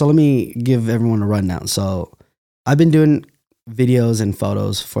let me give everyone a rundown. So I've been doing videos and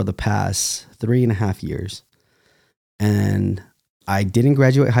photos for the past 3.5 years. And I didn't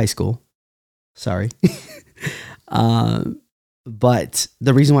graduate high school. Sorry. But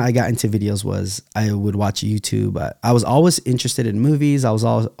the reason why I got into videos was I would watch YouTube. I was always interested in movies. I was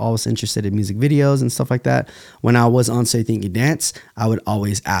always interested in music videos and stuff like that. When I was on Say Think You Dance, I would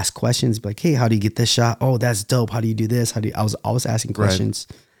always ask questions like, hey, how do you get this shot? Oh, that's dope. How do you do this? I was always asking questions.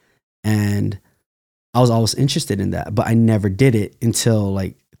 Right. And I was always interested in that, but I never did it until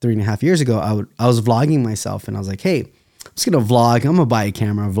like 3.5 years ago. I was vlogging myself and I was like, hey, I'm just going to vlog. I'm going to buy a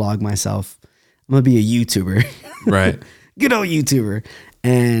camera, vlog myself. I'm going to be a YouTuber. Right. Good old YouTuber.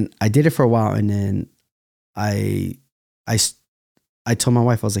 And I did it for a while. And then I told my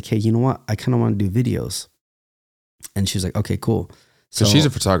wife, I was like, hey, you know what? I kind of want to do videos. And she was like, okay, cool. So she's a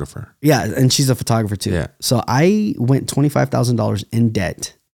photographer. Yeah. And she's a photographer too. Yeah. So I went $25,000 in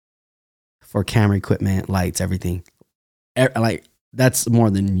debt for camera equipment, lights, everything. Like that's more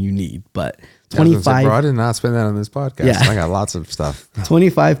than you need, but 25. Bro, I did not spend that on this podcast. Yeah. I got lots of stuff.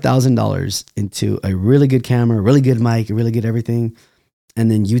 $25,000 into a really good camera, really good mic, really good everything. And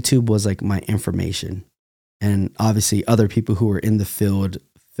then YouTube was like my information. And obviously other people who were in the field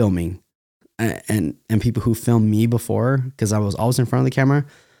filming and people who filmed me before, because I was always in front of the camera,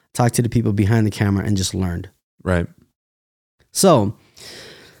 talked to the people behind the camera and just learned. Right. So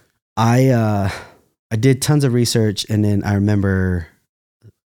I did tons of research, and then I remember,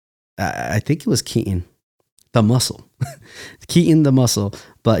 I think it was Keaton, the muscle, Keaton, the muscle.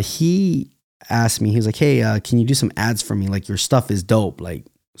 But he asked me, he was like, hey, can you do some ads for me? Like your stuff is dope, like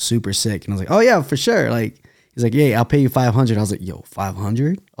super sick. And I was like, oh yeah, for sure. Like, he's like, yeah, I'll pay you $500. I was like, yo,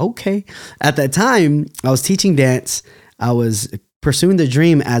 $500? Okay. At that time, I was teaching dance. I was pursuing the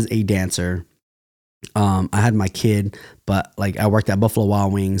dream as a dancer. I had my kid, but like I worked at Buffalo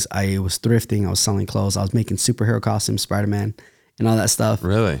Wild Wings. I was thrifting. I was selling clothes. I was making superhero costumes, Spider-Man, and all that stuff.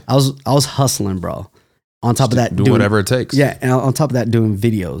 Really? I was hustling, bro. On top of that, doing whatever it takes. Yeah, and on top of that, doing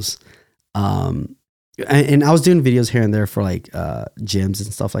videos. And I was doing videos here and there for like gyms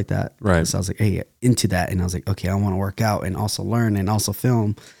and stuff like that. Right. So I was like, hey, into that, and I was like, okay, I want to work out and also learn and also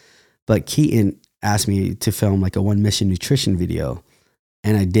film. But Keaton asked me to film like a One Mission nutrition video.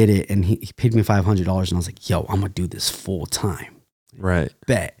 And I did it, and he paid me $500, and I was like, yo, I'm going to do this full time. Right.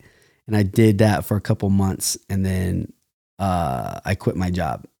 Bet. And I did that for a couple months, and then I quit my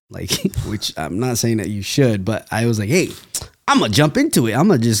job, like, which I'm not saying that you should, but I was like, hey, I'm going to jump into it. I'm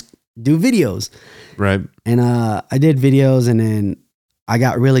going to just do videos. Right. And I did videos, and then I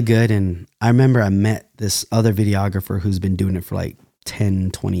got really good. And I remember I met this other videographer who's been doing it for like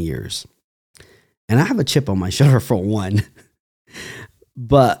 10, 20 years. And I have a chip on my shoulder for one.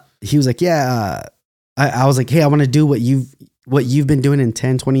 But he was like, yeah, I was like, hey, I want to do what you've been doing in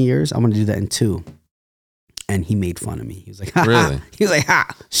 10, 20 years. I want to do that in 2. And he made fun of me. He was like, ha, really? Ha. He was like,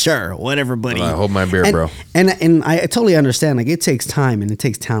 ha, sure, whatever, buddy. Well, I hold my beer, bro. And I totally understand. Like it takes time and it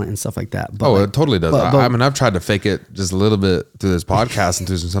takes talent and stuff like that. But it totally does. I mean, I've tried to fake it just a little bit through this podcast and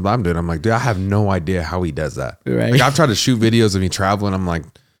through some stuff I'm doing. I'm like, dude, I have no idea how he does that. Right. Like I've tried to shoot videos of me traveling. I'm like,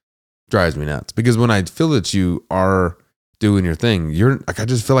 drives me nuts. Because when I feel that you are doing your thing, you're like, I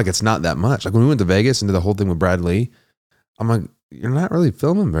just feel like it's not that much. Like when we went to Vegas and did the whole thing with Brad Lee, I'm like, you're not really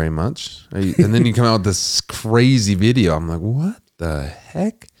filming very much. And then you come out with this crazy video. I'm like, what the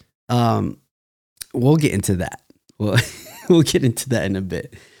heck? We'll get into that. We'll get into that in a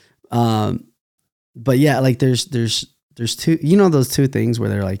bit. But yeah, like there's two, those two things where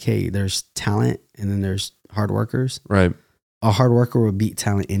they're like, hey, there's talent and then there's hard workers. Right. A hard worker will beat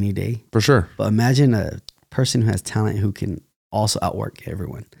talent any day. For sure. But imagine a person who has talent who can also outwork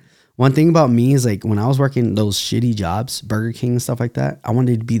everyone. One thing about me is like when I was working those shitty jobs, Burger King and stuff like that, I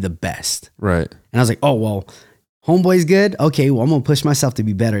wanted to be the best. Right. And I was like, oh, well, Homeboy's good. Okay, well, I'm gonna push myself to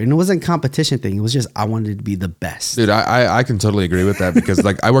be better. And it wasn't a competition thing. It was just I wanted to be the best. Dude, I can totally agree with that because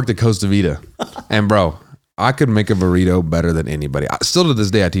like I worked at Costa Vida, and bro, I could make a burrito better than anybody. Still to this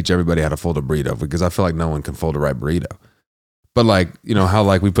day, I teach everybody how to fold a burrito because I feel like no one can fold a right burrito. But like, you know how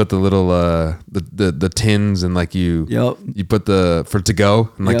like we put the little the tins and like you put the for to go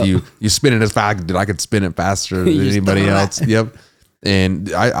and like you spin it as fast. Dude, I could spin it faster than anybody else. Yep.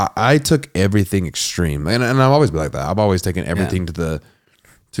 And I took everything extreme, and I've always been like that. I've always taken everything to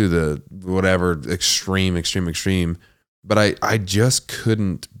the whatever extreme. But I just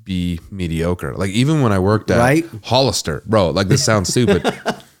couldn't be mediocre. Like even when I worked at Hollister, bro. Like this sounds stupid.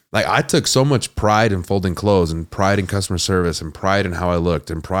 Like I took so much pride in folding clothes and pride in customer service and pride in how I looked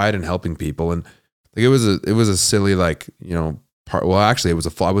and pride in helping people. And like it was a silly like, you know, part. Well, actually,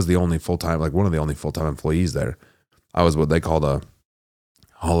 I was the only full-time, like one of the only full-time employees there. I was what they called a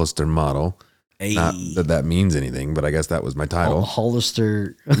Hollister model. Hey. Not that means anything, but I guess that was my title.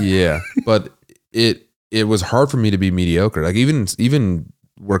 Hollister. Yeah, but it was hard for me to be mediocre. Like even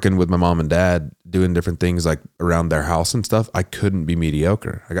working with my mom and dad, doing different things like around their house and stuff, I couldn't be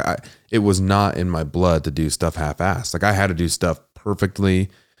mediocre. Like it was not in my blood to do stuff half-assed. Like I had to do stuff perfectly,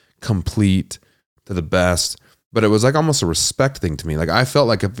 complete, to the best. But it was like almost a respect thing to me. Like I felt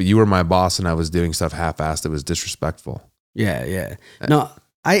like if you were my boss and I was doing stuff half-assed, it was disrespectful. Yeah. No,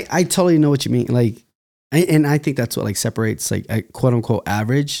 I totally know what you mean. Like, and I think that's what like separates like a quote unquote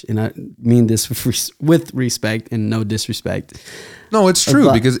average. And I mean this with respect and no disrespect. No, it's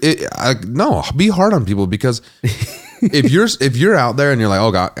true because be hard on people because if you're out there and you're like,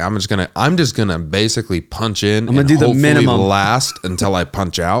 oh God, I'm just gonna basically punch in. I'm gonna do the minimum last until I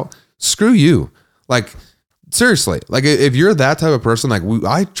punch out. Screw you. Like seriously, like if you're that type of person, like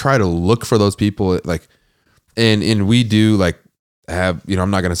I try to look for those people like, and we do like have, you know,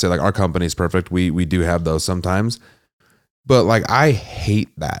 I'm not going to say like our company's perfect. We do have those sometimes, but like, I hate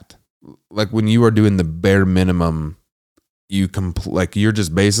that. Like when you are doing the bare minimum, like you're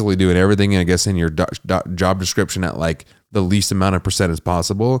just basically doing everything, I guess, in your job description at like the least amount of percent as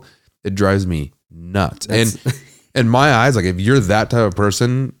possible. It drives me nuts. And in my eyes, like if you're that type of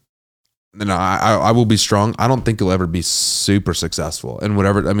person, then I will be strong. I don't think you'll ever be super successful and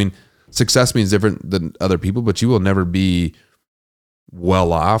whatever. I mean, success means different than other people, but you will never be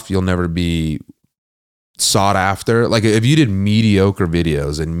well off. You'll never be sought after. Like if you did mediocre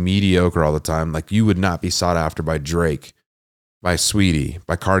videos and mediocre all the time, like you would not be sought after by Drake, by Sweetie,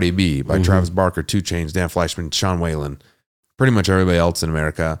 by Cardi B, by Travis Barker, 2 Chainz, Dan Fleischman, Sean Whalen, pretty much everybody else in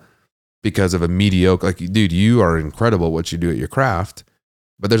America because of a mediocre, like dude, you are incredible at what you do at your craft,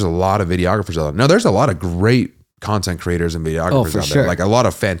 but there's a lot of videographers out there. No, there's a lot of great content creators and videographers out there. Like a lot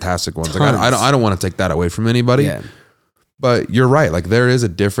of fantastic ones. Like I don't want to take that away from anybody. Yeah. But you're right. Like there is a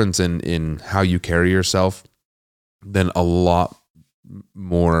difference in how you carry yourself than a lot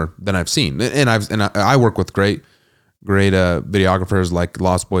more than I've seen. And I work with great videographers like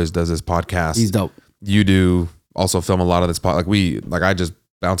Lost Boys does this podcast. He's dope. You do also film a lot of this I just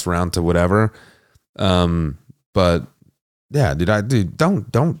bounce around to whatever. But yeah, dude,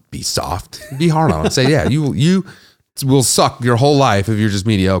 don't be soft. Be hard on it. Say, yeah, you will suck your whole life if you're just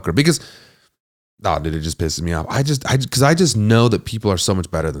mediocre because dude, it just pisses me off. Because I just know that people are so much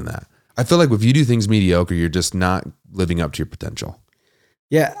better than that. I feel like if you do things mediocre, you're just not living up to your potential.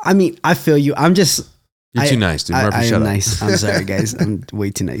 Yeah, I mean, I feel you. You're too nice, dude. Murphy, shut up. Nice. I'm sorry, guys. I'm way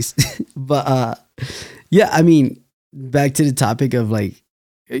too nice. But yeah, I mean, back to the topic of like,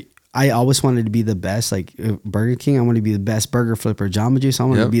 I always wanted to be the best. Like Burger King, I want to be the best burger flipper. Jamba Juice, I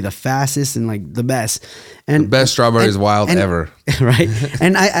want to be the fastest and like the best. And the best strawberries wild ever. Right.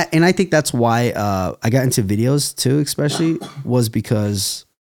 And I think that's why I got into videos too, especially was because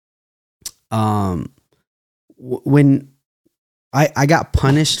when I got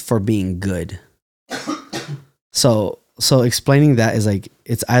punished for being good. So explaining that is like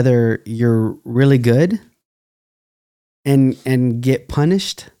it's either you're really good and get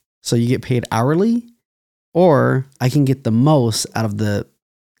punished, so you get paid hourly, or I can get the most out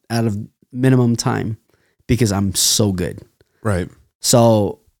of minimum time because I'm so good. Right.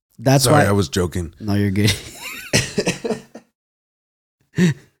 So that's why I was joking. No, you're good.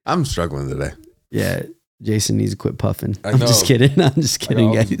 I'm struggling today. Yeah. Jason needs to quit puffing. I'm just kidding,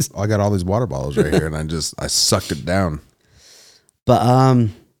 guys. I got all these water bottles right here and I sucked it down. But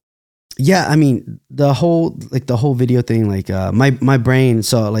yeah, I mean the whole video thing, like my brain,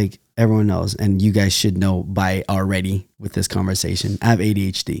 so like everyone knows, and you guys should know by already with this conversation, I have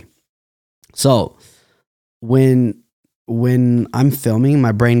ADHD. So when I'm filming,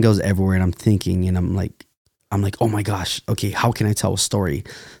 my brain goes everywhere and I'm thinking and I'm like I'm like, oh my gosh, okay, how can I tell a story?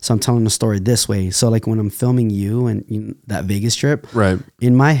 So I'm telling a story this way. So like when I'm filming you and that Vegas trip, Right.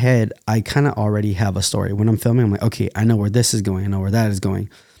 in my head, I kind of already have a story. When I'm filming, I'm like, okay, I know where this is going. I know where that is going.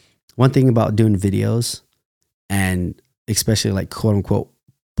 One thing about doing videos, and especially like quote unquote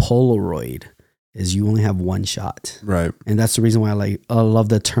Polaroid, is you only have one shot. Right. And that's the reason why I love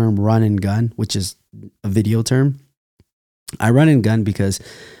the term run and gun, which is a video term. I run and gun because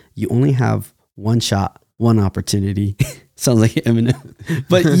you only have one shot, one opportunity. Sounds like Eminem,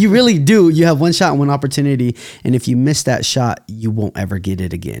 but you really do. You have one shot and one opportunity. And if you miss that shot, you won't ever get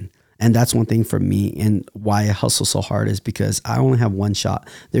it again. And that's one thing for me, and why I hustle so hard is because I only have one shot.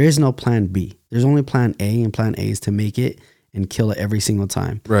 There is no plan B. There's only plan A, and plan A is to make it and kill it every single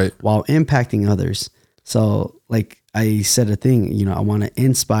time, Right. while impacting others. So like I said a thing, you know, I want to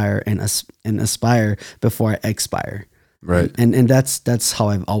inspire and aspire before I expire. Right. And that's how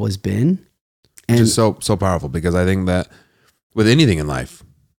I've always been. And Which is so powerful, because I think that with anything in life,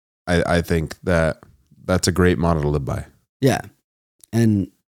 I think that that's a great model to live by. yeah.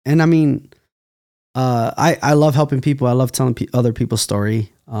 And I mean, I love helping people. I love telling other people's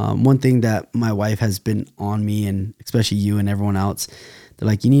story. One thing that my wife has been on me, and especially you and everyone else, they're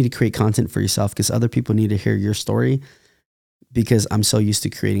like, you need to create content for yourself because other people need to hear your story, because I'm so used to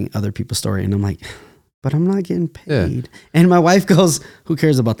creating other people's story. And I'm like, but I'm not getting paid. Yeah. And my wife goes, who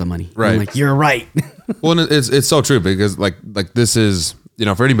cares about the money? Right. I'm like, you're right. Well, and it's so true, because like this is, you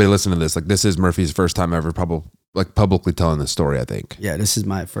know, for anybody listening to this, like this is Murphy's first time ever publicly telling this story, I think. Yeah, this is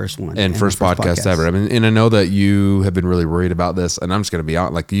my first one. And first podcast ever. I mean, and I know that you have been really worried about this, and I'm just going to be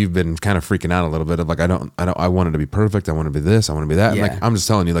out. Like, you've been kind of freaking out a little bit of like, I want it to be perfect. I want to be this. I want to be that. Yeah. And like, I'm just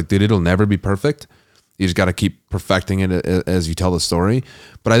telling you, like, dude, it'll never be perfect. You just got to keep perfecting it as you tell the story.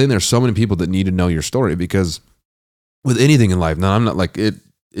 But I think there's so many people that need to know your story, because with anything in life, now I'm not like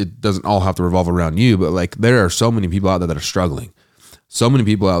it doesn't all have to revolve around you, but like there are so many people out there that are struggling. So many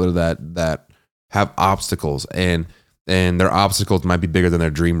people out there that have obstacles, and their obstacles might be bigger than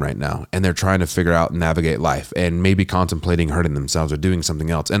their dream right now. And they're trying to figure out and navigate life, and maybe contemplating hurting themselves or doing something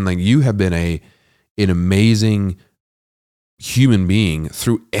else. And like, you have been an amazing human being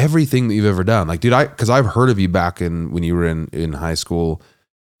through everything that you've ever done. Like, dude, because I've heard of you back when you were in high school,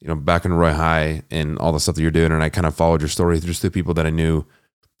 you know, back in Roy High and all the stuff that you're doing. And I kind of followed your story just through people that I knew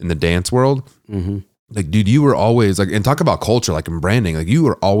in the dance world. Mm-hmm. Like, dude, you were always like, and talk about culture, like in branding, like you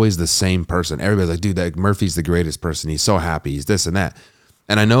were always the same person. Everybody's like, dude, like Murphy's the greatest person. He's so happy. He's this and that.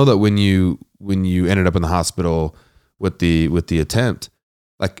 And I know that when you ended up in the hospital with the attempt,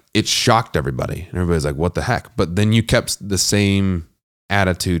 like it shocked everybody, and everybody's like, what the heck? But then you kept the same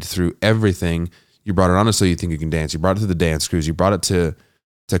attitude through everything. You brought it on to So You Think You Can Dance. You brought it to the dance crews. You brought it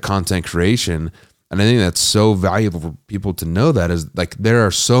to content creation. And I think that's so valuable for people to know, that is like, there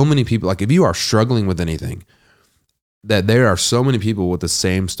are so many people, like if you are struggling with anything, that there are so many people with the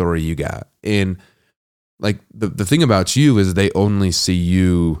same story you got. And like the thing about you is they only see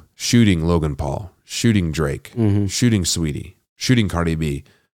you shooting Logan Paul, shooting Drake, mm-hmm. shooting Sweetie, shooting Cardi B.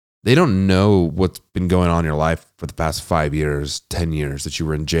 They don't know what's been going on in your life for the past 5 years, 10 years, that you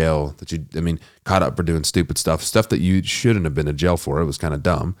were in jail, that you, caught up for doing stupid stuff that you shouldn't have been in jail for. It was kind of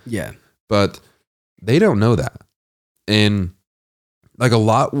dumb. Yeah. But they don't know that. And like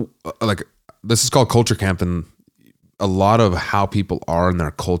this is called culture camp, and a lot of how people are in their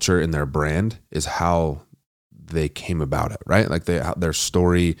culture, in their brand, is how they came about it, right? Like their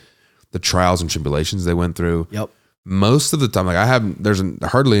story, the trials and tribulations they went through. Yep. Most of the time, like there's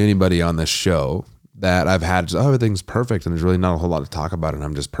hardly anybody on this show that I've had, everything's perfect and there's really not a whole lot to talk about and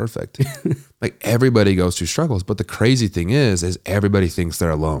I'm just perfect. Like everybody goes through struggles. But the crazy thing is everybody thinks they're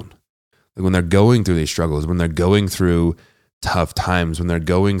alone. Like when they're going through these struggles, when they're going through tough times, when they're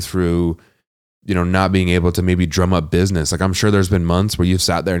going through, you know, not being able to maybe drum up business. Like I'm sure there's been months where you've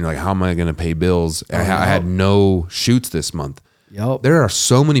sat there and you're like, how am I going to pay bills? I had no shoots this month. Yep. There are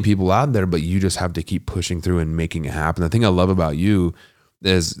so many people out there, but you just have to keep pushing through and making it happen. The thing I love about you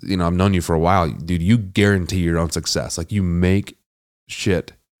is, you know, I've known you for a while, dude, you guarantee your own success. Like you make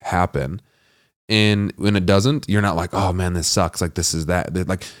shit happen. And when it doesn't, you're not like, oh man, this sucks. Like this is that.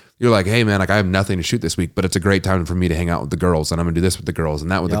 Like you're like, hey man, like I have nothing to shoot this week, but it's a great time for me to hang out with the girls, and I'm gonna do this with the girls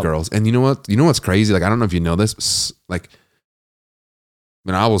and that with the girls. And you know what? You know what's crazy? Like I don't know if you know this. Like,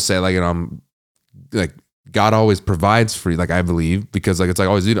 I will say, like, you know, I'm like, God always provides for you, like I believe, because like it's like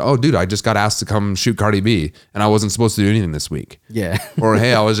always, dude, I just got asked to come shoot Cardi B and I wasn't supposed to do anything this week. Yeah. Or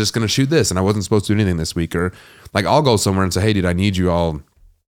hey, I was just gonna shoot this and I wasn't supposed to do anything this week. Or like I'll go somewhere and say, hey, dude, I need you. I'll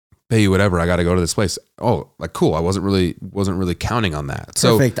pay you whatever. I got to go to this place. Oh, like cool. I wasn't really counting on that.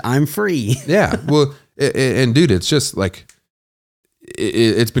 Perfect. I'm free. Yeah. Well, and dude, it's just like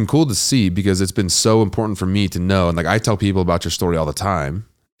it's been cool to see because it's been so important for me to know. And like, I tell people about your story all the time,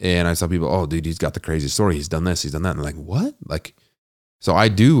 and I tell people, oh dude, he's got the crazy story. He's done this, he's done that. And they're like, what? Like, so I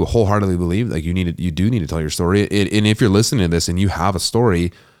do wholeheartedly believe like you do need to tell your story. And if you're listening to this and you have a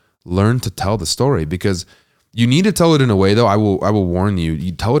story, learn to tell the story, because you need to tell it in a way, though. I will warn you,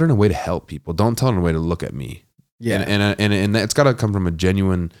 you tell it in a way to help people. Don't tell it in a way to look at me. Yeah. And that's got to come from a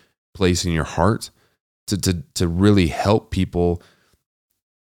genuine place in your heart to really help people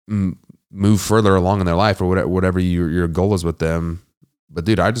move further along in their life, or whatever your goal is with them. But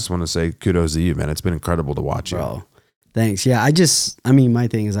dude, I just want to say kudos to you, man. It's been incredible to watch you. Bro, thanks. Yeah. I mean, my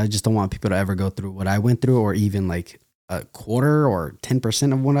thing is I just don't want people to ever go through what I went through, or even like a quarter or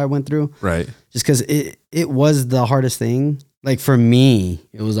 10% of what I went through. Right. Just because it was the hardest thing. Like for me,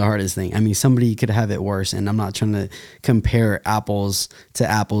 it was the hardest thing. I mean, somebody could have it worse, and I'm not trying to compare apples to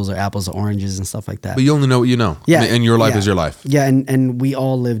apples or apples to oranges and stuff like that. But you only know what you know. Yeah. And your life is your life. Yeah. And we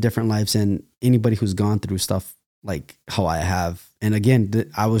all live different lives, and anybody who's gone through stuff like how I have, and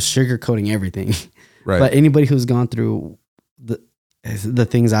again, I was sugarcoating everything, Right. but anybody who's gone through the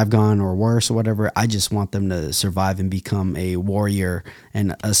things I've gone or worse or whatever, I just want them to survive and become a warrior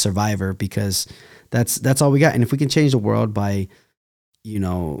and a survivor, because that's all we got. And if we can change the world by,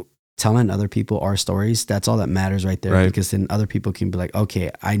 telling other people our stories, that's all that matters right there. Right. Because then other people can be like, okay,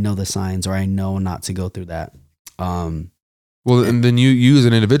 I know the signs, or I know not to go through that. Well, and then you as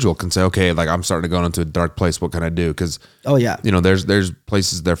an individual can say, okay, like I'm starting to go into a dark place. What can I do? Because there's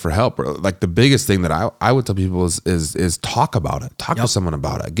places there for help. Like the biggest thing that I would tell people is talk about it. Talk to someone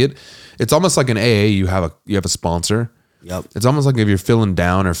about it. It's almost like an AA. You have a sponsor. Yep. It's almost like if you're feeling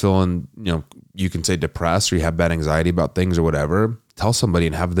down or feeling, you can say depressed, or you have bad anxiety about things or whatever, tell somebody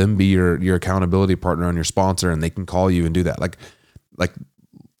and have them be your accountability partner and your sponsor, and they can call you and do that. Like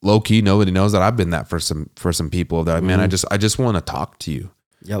low key, nobody knows that I've been that for some people that, man, I just want to talk to you.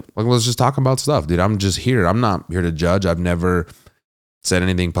 Yep. Like, let's just talk about stuff, dude. I'm just here. I'm not here to judge. I've never said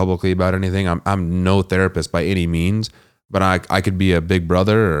anything publicly about anything. I'm no therapist by any means, but I could be a big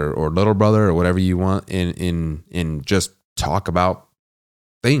brother or little brother or whatever you want in just talk about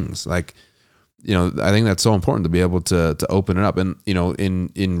things. Like, I think that's so important to be able to open it up. And,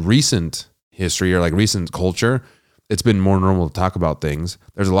 in recent history or like recent culture, it's been more normal to talk about things.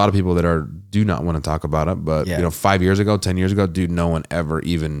 There's a lot of people that do not want to talk about it, but 5 years ago, 10 years ago, dude, no one ever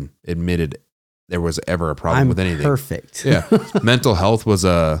even admitted there was ever a problem with anything. Perfect. Yeah. Mental health was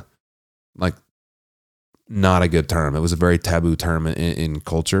not a good term. It was a very taboo term in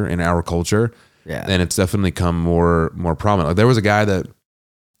culture, in our culture. Yeah. And it's definitely come more prominent. Like there was a guy that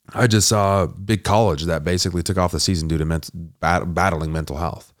I just saw, big college, that basically took off the season due to battling mental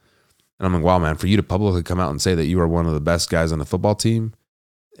health. And I'm like, wow, man, for you to publicly come out and say that you are one of the best guys on the football team,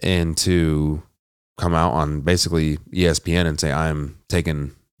 and to come out on basically ESPN and say I'm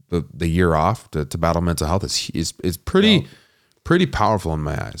taking the year off to battle mental health is pretty powerful in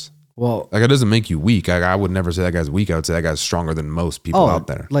my eyes. Well, like, it doesn't make you weak. I would never say that guy's weak. I would say that guy's stronger than most people out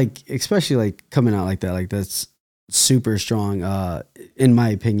there. Like, especially like coming out like that, like that's super strong, in my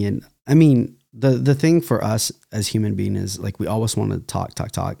opinion. I mean, the thing for us as human beings is like, we always want to talk,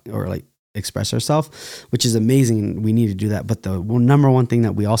 or like express ourselves, which is amazing. We need to do that. But the number one thing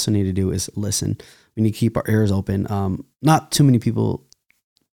that we also need to do is listen. We need to keep our ears open. Not too many people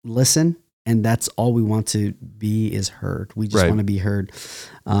listen, and that's all we want to be, is heard. We just want to be heard.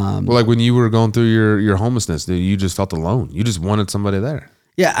 Well, like when you were going through your homelessness, dude, you just felt alone. You just wanted somebody there.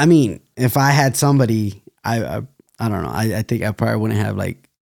 Yeah. I mean, if I had somebody, I don't know. I think I probably wouldn't have like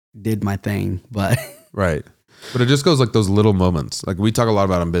did my thing, but right. But it just goes like those little moments. Like we talk a lot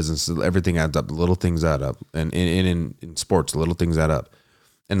about in business, everything adds up. The little things add up. And in sports, the little things add up.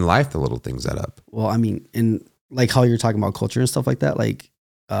 In life, the little things add up. Well, I mean, in like how you're talking about culture and stuff like that, like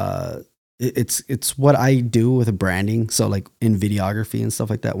it's what I do with branding. So like in videography and stuff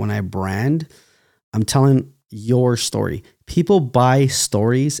like that, when I brand, I'm telling your story. People buy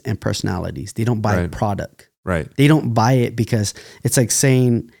stories and personalities. They don't buy product. Right. They don't buy it because it's like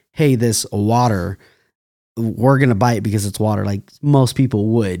saying, hey, this water, we're going to buy it because it's water. Like most people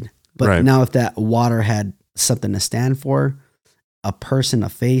would. But now if that water had something to stand for, a person, a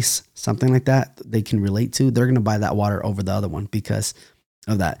face, something like that, they can relate to, they're going to buy that water over the other one because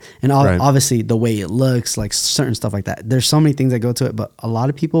of that. And obviously the way it looks, like certain stuff like that. There's so many things that go to it, but a lot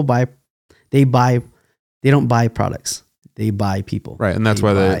of people they don't buy products. They buy people. Right. And that's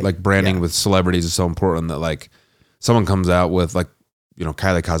why like branding with celebrities is so important, that like someone comes out with like,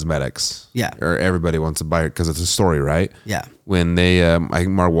 Kylie Cosmetics. Yeah. Or everybody wants to buy it because it's a story, right? Yeah. When they, I think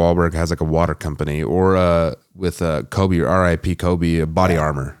Mark Wahlberg has like a water company, or with Kobe, or R.I.P. Kobe, body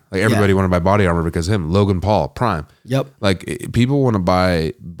armor. Like everybody want to buy body armor because of him. Logan Paul, Prime. Yep. Like people want to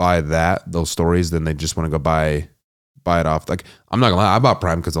buy those stories, then they just want to go buy it off. Like I'm not gonna lie, I bought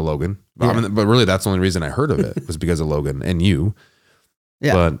Prime because of Logan, but, but really that's the only reason I heard of it was because of Logan and you.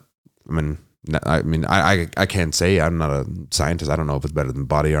 Yeah. But I can't say, I'm not a scientist. I don't know if it's better than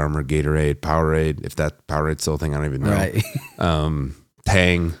body armor, Gatorade, Powerade. If that Powerade's still a thing, I don't even know. Right.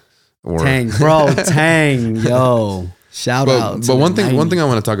 Tang, bro, Tang, yo, shout out. But one thing I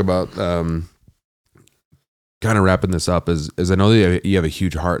want to talk about, kind of wrapping this up, is I know that you have a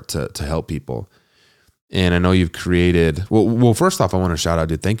huge heart to help people, and I know you've created. Well, first off, I want to shout out,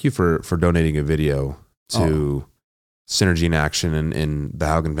 dude. Thank you for donating a video to Synergy in Action and the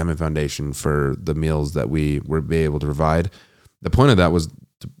Haugen Family Foundation for the meals that we were able to provide. The point of that was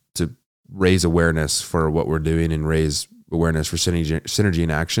to raise awareness for what we're doing and raise awareness for Synergy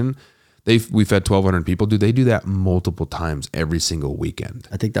in Action. We fed 1,200 people. Dude, they do that multiple times every single weekend.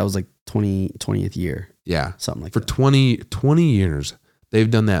 I think that was like 20th year. Yeah. Something like that. For 20 years,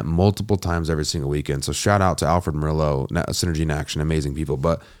 they've done that multiple times every single weekend. So shout out to Alfred Merlot, Synergy in Action, amazing people.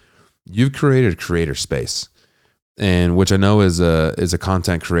 But you've created a creator space, and which I know is a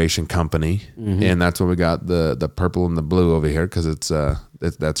content creation company, and that's why we got the purple and the blue over here, because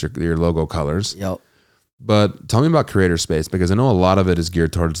that's your logo colors. Yep. But tell me about Creator Space, because I know a lot of it is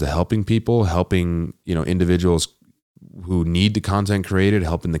geared towards helping people, helping individuals who need the content created,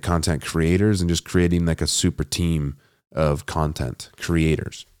 helping the content creators, and just creating like a super team of content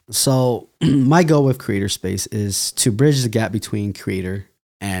creators. So my goal with Creator Space is to bridge the gap between creator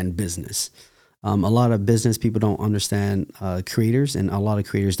and business. A lot of business people don't understand creators, and a lot of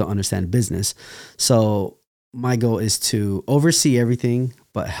creators don't understand business. So my goal is to oversee everything,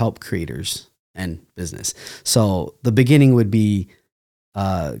 but help creators and business. So the beginning would be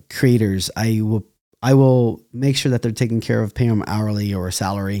creators. I will make sure that they're taken care of, pay them hourly or a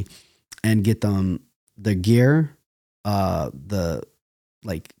salary, and get them the gear, the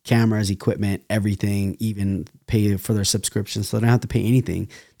like cameras, equipment, everything, even pay for their subscription, so they don't have to pay anything.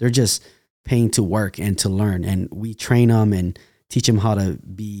 They're just paying to work and to learn, and we train them and teach them how to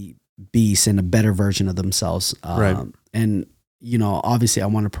be beasts and a better version of themselves. Right. And obviously I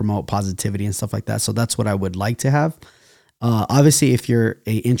want to promote positivity and stuff like that. So that's what I would like to have. Obviously, if you're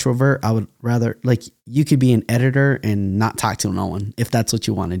a introvert, I would rather, like, you could be an editor and not talk to no one if that's what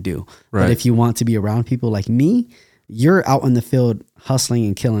you want to do. Right. But if you want to be around people like me, you're out in the field hustling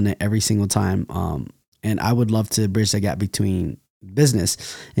and killing it every single time. And I would love to bridge the gap between business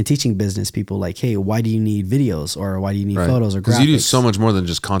and teaching business people, like, hey, why do you need videos, or why do you need photos or graphics? Because you do so much more than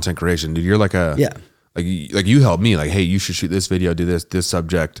just content creation, dude. You're like like you help me, like, hey, you should shoot this video, do this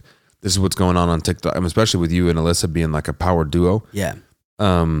subject. This is what's going on TikTok. Especially with you and Alyssa being like a power duo. Yeah.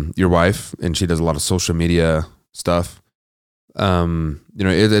 Your wife, and she does a lot of social media stuff.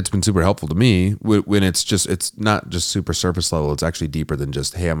 It's been super helpful to me when it's not just super surface level. It's actually deeper than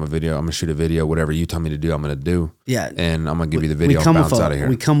just, hey, I'm gonna shoot a video, whatever you tell me to do, I'm gonna do. Yeah. And I'm gonna give you the video, bounce out of here.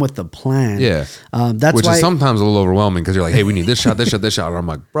 We come with the plan. Yeah. Which is sometimes a little overwhelming, because you're like, hey, we need this shot, this shot, this shot. And I'm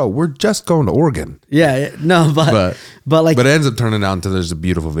like, bro, we're just going to Oregon. Yeah. No, but it ends up turning out to there's a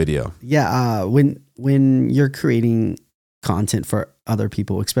beautiful video. Yeah. When you're creating content for other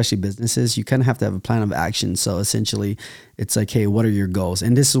people, especially businesses, you kind of have to have a plan of action. So essentially it's like, hey, what are your goals?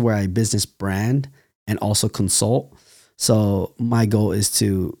 And this is where I business brand and also consult. So my goal is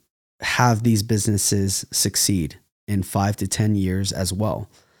to have these businesses succeed in 5 to 10 years as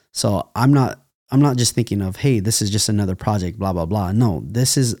well. So I'm not just thinking of, hey, this is just another project, blah, blah, blah. No,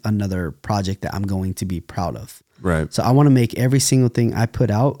 this is another project that I'm going to be proud of. Right. So I want to make every single thing I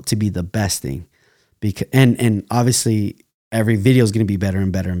put out to be the best thing. And obviously every video is going to be better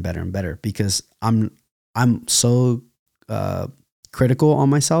and better and better and better, because I'm so critical on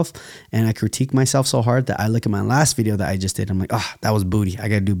myself, and I critique myself so hard that I look at my last video that I just did. I'm like, that was booty. I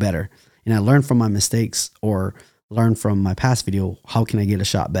got to do better. And I learn from my mistakes, or learn from my past video. How can I get a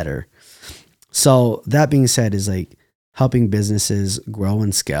shot better? So that being said, is like helping businesses grow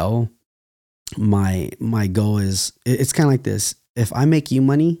and scale. My goal is, it's kind of like this. If I make you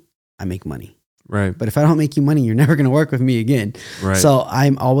money, I make money. Right. But if I don't make you money, you're never going to work with me again. Right. So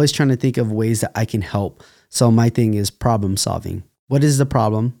I'm always trying to think of ways that I can help. So my thing is problem solving. What is the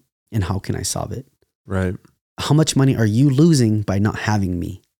problem and how can I solve it? Right. How much money are you losing by not having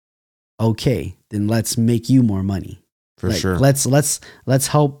me? Okay, then let's make you more money. For sure. Let's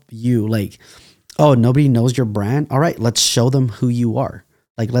help you. Like, oh, nobody knows your brand. All right, let's show them who you are.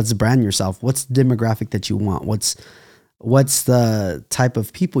 Like, let's brand yourself. What's the demographic that you want? What's what's the type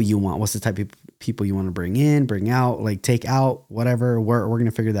of people you want? What's the type of people you want to bring in, bring out, like take out, whatever. We're going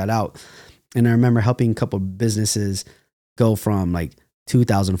to figure that out. And I remember helping a couple of businesses go from like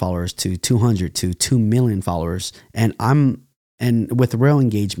 2,000 followers to 200 to 2 million followers. And with real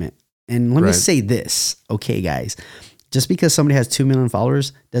engagement. And let me say this, okay, guys, just because somebody has 2 million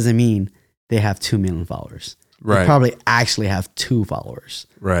followers doesn't mean they have 2 million followers. Right. They probably actually have 2 followers.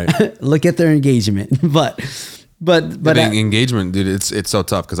 Right. Look at their engagement. But engagement, dude, it's so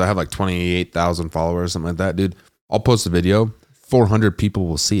tough because I have like 28,000 followers, something like that, dude. I'll post a video, 400 people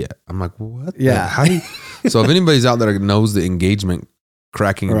will see it. I'm like, what? Yeah. How do you? So if anybody's out there that knows the engagement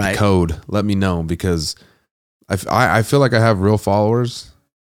cracking code, let me know, because I feel like I have real followers,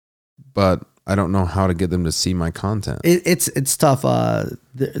 but I don't know how to get them to see my content. It's tough.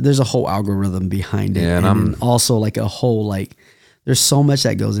 There's a whole algorithm behind it, yeah, and also like a whole like. There's so much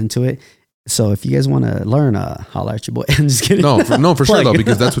that goes into it. So if you guys want to learn, holler at your boy. I'm just kidding. No, for sure though,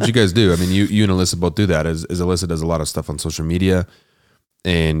 because that's what you guys do. I mean, you and Alyssa both do that. As Alyssa does a lot of stuff on social media,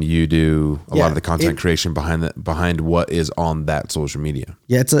 and you do a lot of the content creation behind what is on that social media.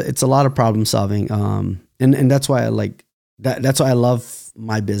 Yeah, it's a lot of problem solving. And that's why I like that. That's why I love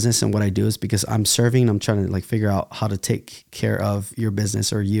my business and what I do, is because I'm serving. I'm trying to like figure out how to take care of your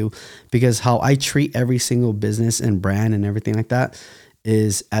business or you, because how I treat every single business and brand and everything like that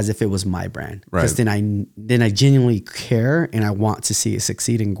is as if it was my brand. Because then I genuinely care and I want to see it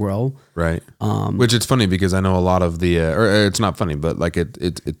succeed and grow. Right. Which it's funny because I know a lot of the, or it's not funny, but like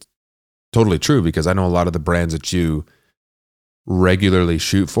it's totally true, because I know a lot of the brands that you regularly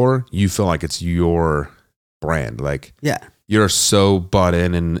shoot for, you feel like it's your brand. Like, yeah, you're so bought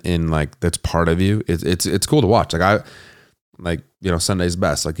in like that's part of you. It's cool to watch. Like Sunday's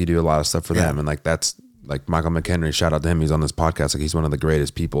Best. Like you do a lot of stuff for them, and like that's like Michael McHenry. Shout out to him. He's on this podcast. Like he's one of the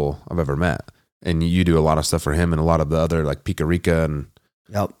greatest people I've ever met. And you do a lot of stuff for him and a lot of the other like Pika Rika and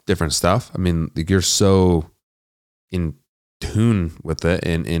different stuff. I mean, like you're so in tune with it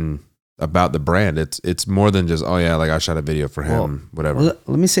and in about the brand. It's more than just, oh yeah, like I shot a video for him, whatever. Well,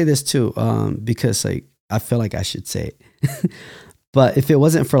 let me say this too, because like I feel like I should say it. But if it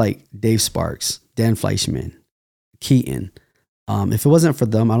wasn't for like Dave Sparks, Dan Fleischman, Keaton, if it wasn't for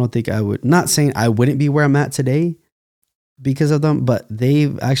them, I don't think I would, not saying I wouldn't be where I'm at today because of them, but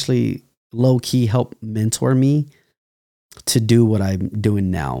they've actually low key helped mentor me to do what I'm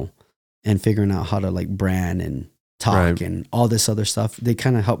doing now and figuring out how to like brand and talk and all this other stuff. They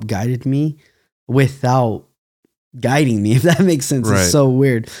kind of helped guided me without guiding me, if that makes sense. Right. It's so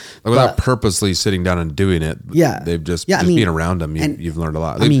weird. Like without purposely sitting down and doing it. Yeah. They've just being around them, you've learned a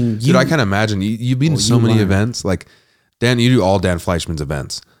lot. I mean, dude, I can't imagine you've been to so many events. Like Dan, you do all Dan Fleischman's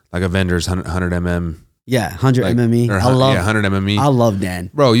events, like Avengers, 100 mm. Yeah, 100 like, MME. I love 100 MME. I love Dan.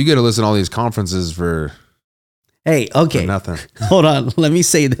 Bro, you get to listen to all these conferences for for nothing. Hold on. Let me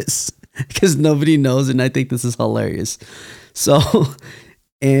say this because nobody knows, and I think this is hilarious. So,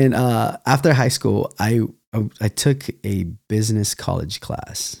 and after high school, I took a business college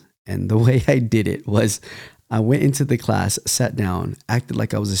class, and the way I did it was I went into the class, sat down, acted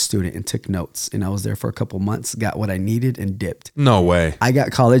like I was a student, and took notes. And I was there for a couple months, got what I needed, and dipped. No way. I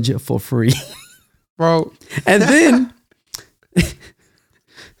got college for free. Bro. And then,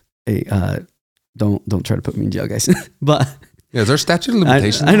 hey, don't try to put me in jail, guys. But yeah, is there a statute of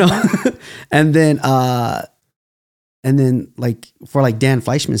limitations? I know. And then like for like Dan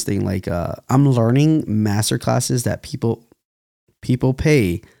Fleischman's thing, like I'm learning master classes that people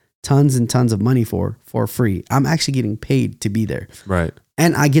pay tons and tons of money for free. I'm actually getting paid to be there. Right.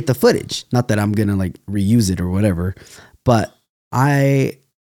 And I get the footage. Not that I'm gonna like reuse it or whatever, but I'm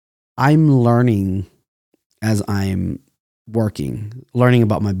learning as I'm working, learning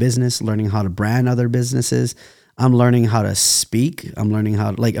about my business, learning how to brand other businesses. I'm learning how to speak. I'm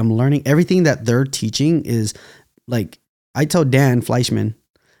learning everything that they're teaching is like, I told Dan Fleischman,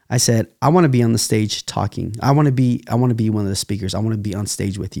 I said, I want to be on the stage talking. I want to be one of the speakers. I want to be on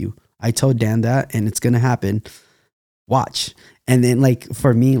stage with you. I told Dan that, and it's going to happen. Watch. And then like,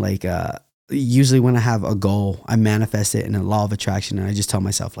 for me, like, usually when I have a goal, I manifest it in a law of attraction. And I just tell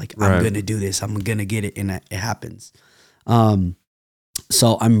myself like, I'm going to do this. I'm going to get it. And it happens.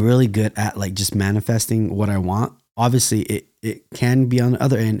 So I'm really good at like just manifesting what I want. Obviously it can be on the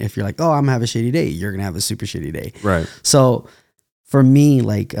other end. If you're like, oh, I'm gonna have a shitty day, you're going to have a super shitty day. Right. So for me,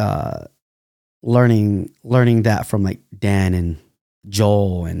 like, learning that from like Dan and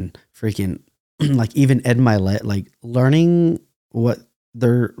Joel and freaking like even Ed Milet, like learning what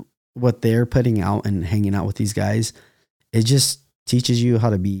they're putting out and hanging out with these guys, it just teaches you how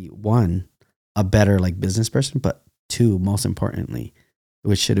to be, one, a better like business person, but two, most importantly,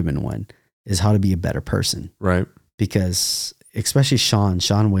 which should have been one, is how to be a better person. Right. because especially Sean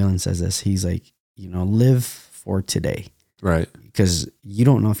Whalen says this. He's like, live for today. Right. Because you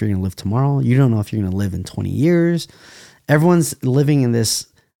don't know if you're going to live tomorrow. You don't know if you're going to live in 20 years. Everyone's living in this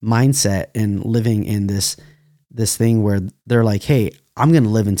mindset and living in this thing where they're like, hey, I'm going to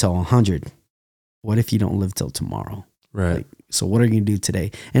live until 100. What if you don't live till tomorrow? Right. Like, so what are you going to do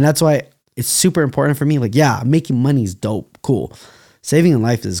today? And that's why it's super important for me. Like, yeah, making money is dope. Cool. Saving in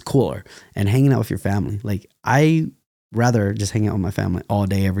life is cooler. And hanging out with your family. Like, I rather just hang out with my family all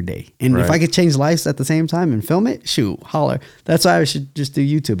day, every day. And if I could change lives at the same time and film it, shoot, holler. That's why I should just do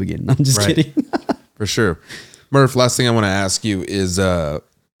YouTube again. I'm just kidding. For sure. Murph, last thing I want to ask you is,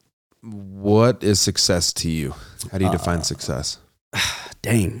 what is success to you? How do you define success?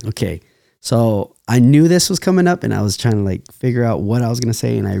 Dang. Okay. So I knew this was coming up and I was trying to like figure out what I was going to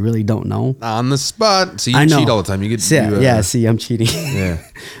say. And I really don't know. On the spot. So you cheat all the time. You get, see, I'm cheating. Yeah.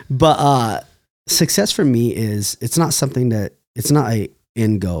 But, success for me is, it's not something it's not a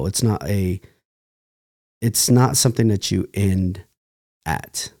end goal. It's not something that you end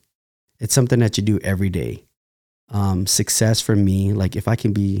at. It's something that you do every day. Success for me, like if I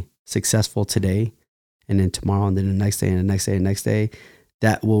can be successful today and then tomorrow and then the next day and the next day and the next day,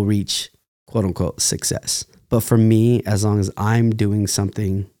 that will reach quote unquote success. But for me, as long as I'm doing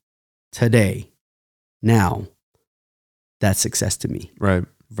something today, now, that's success to me. Right.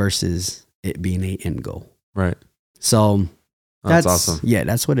 Versus it being an end goal. Right. So that's awesome. Yeah,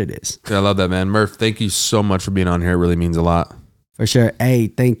 that's what it is. Yeah, I love that, man. Murph, thank you so much for being on here. It really means a lot. For sure. Hey,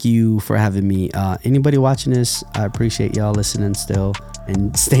 thank you for having me. Anybody watching this, I appreciate y'all listening still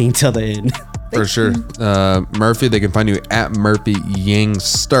and staying till the end. For sure. Murphy, they can find you at Murphy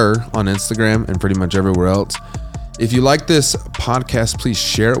Yangster on Instagram and pretty much everywhere else. If you like this podcast, please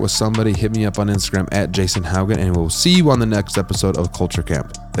share it with somebody. Hit me up on Instagram at Jason Haugen, and we'll see you on the next episode of Culture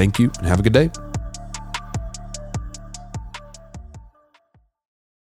Camp. Thank you and have a good day.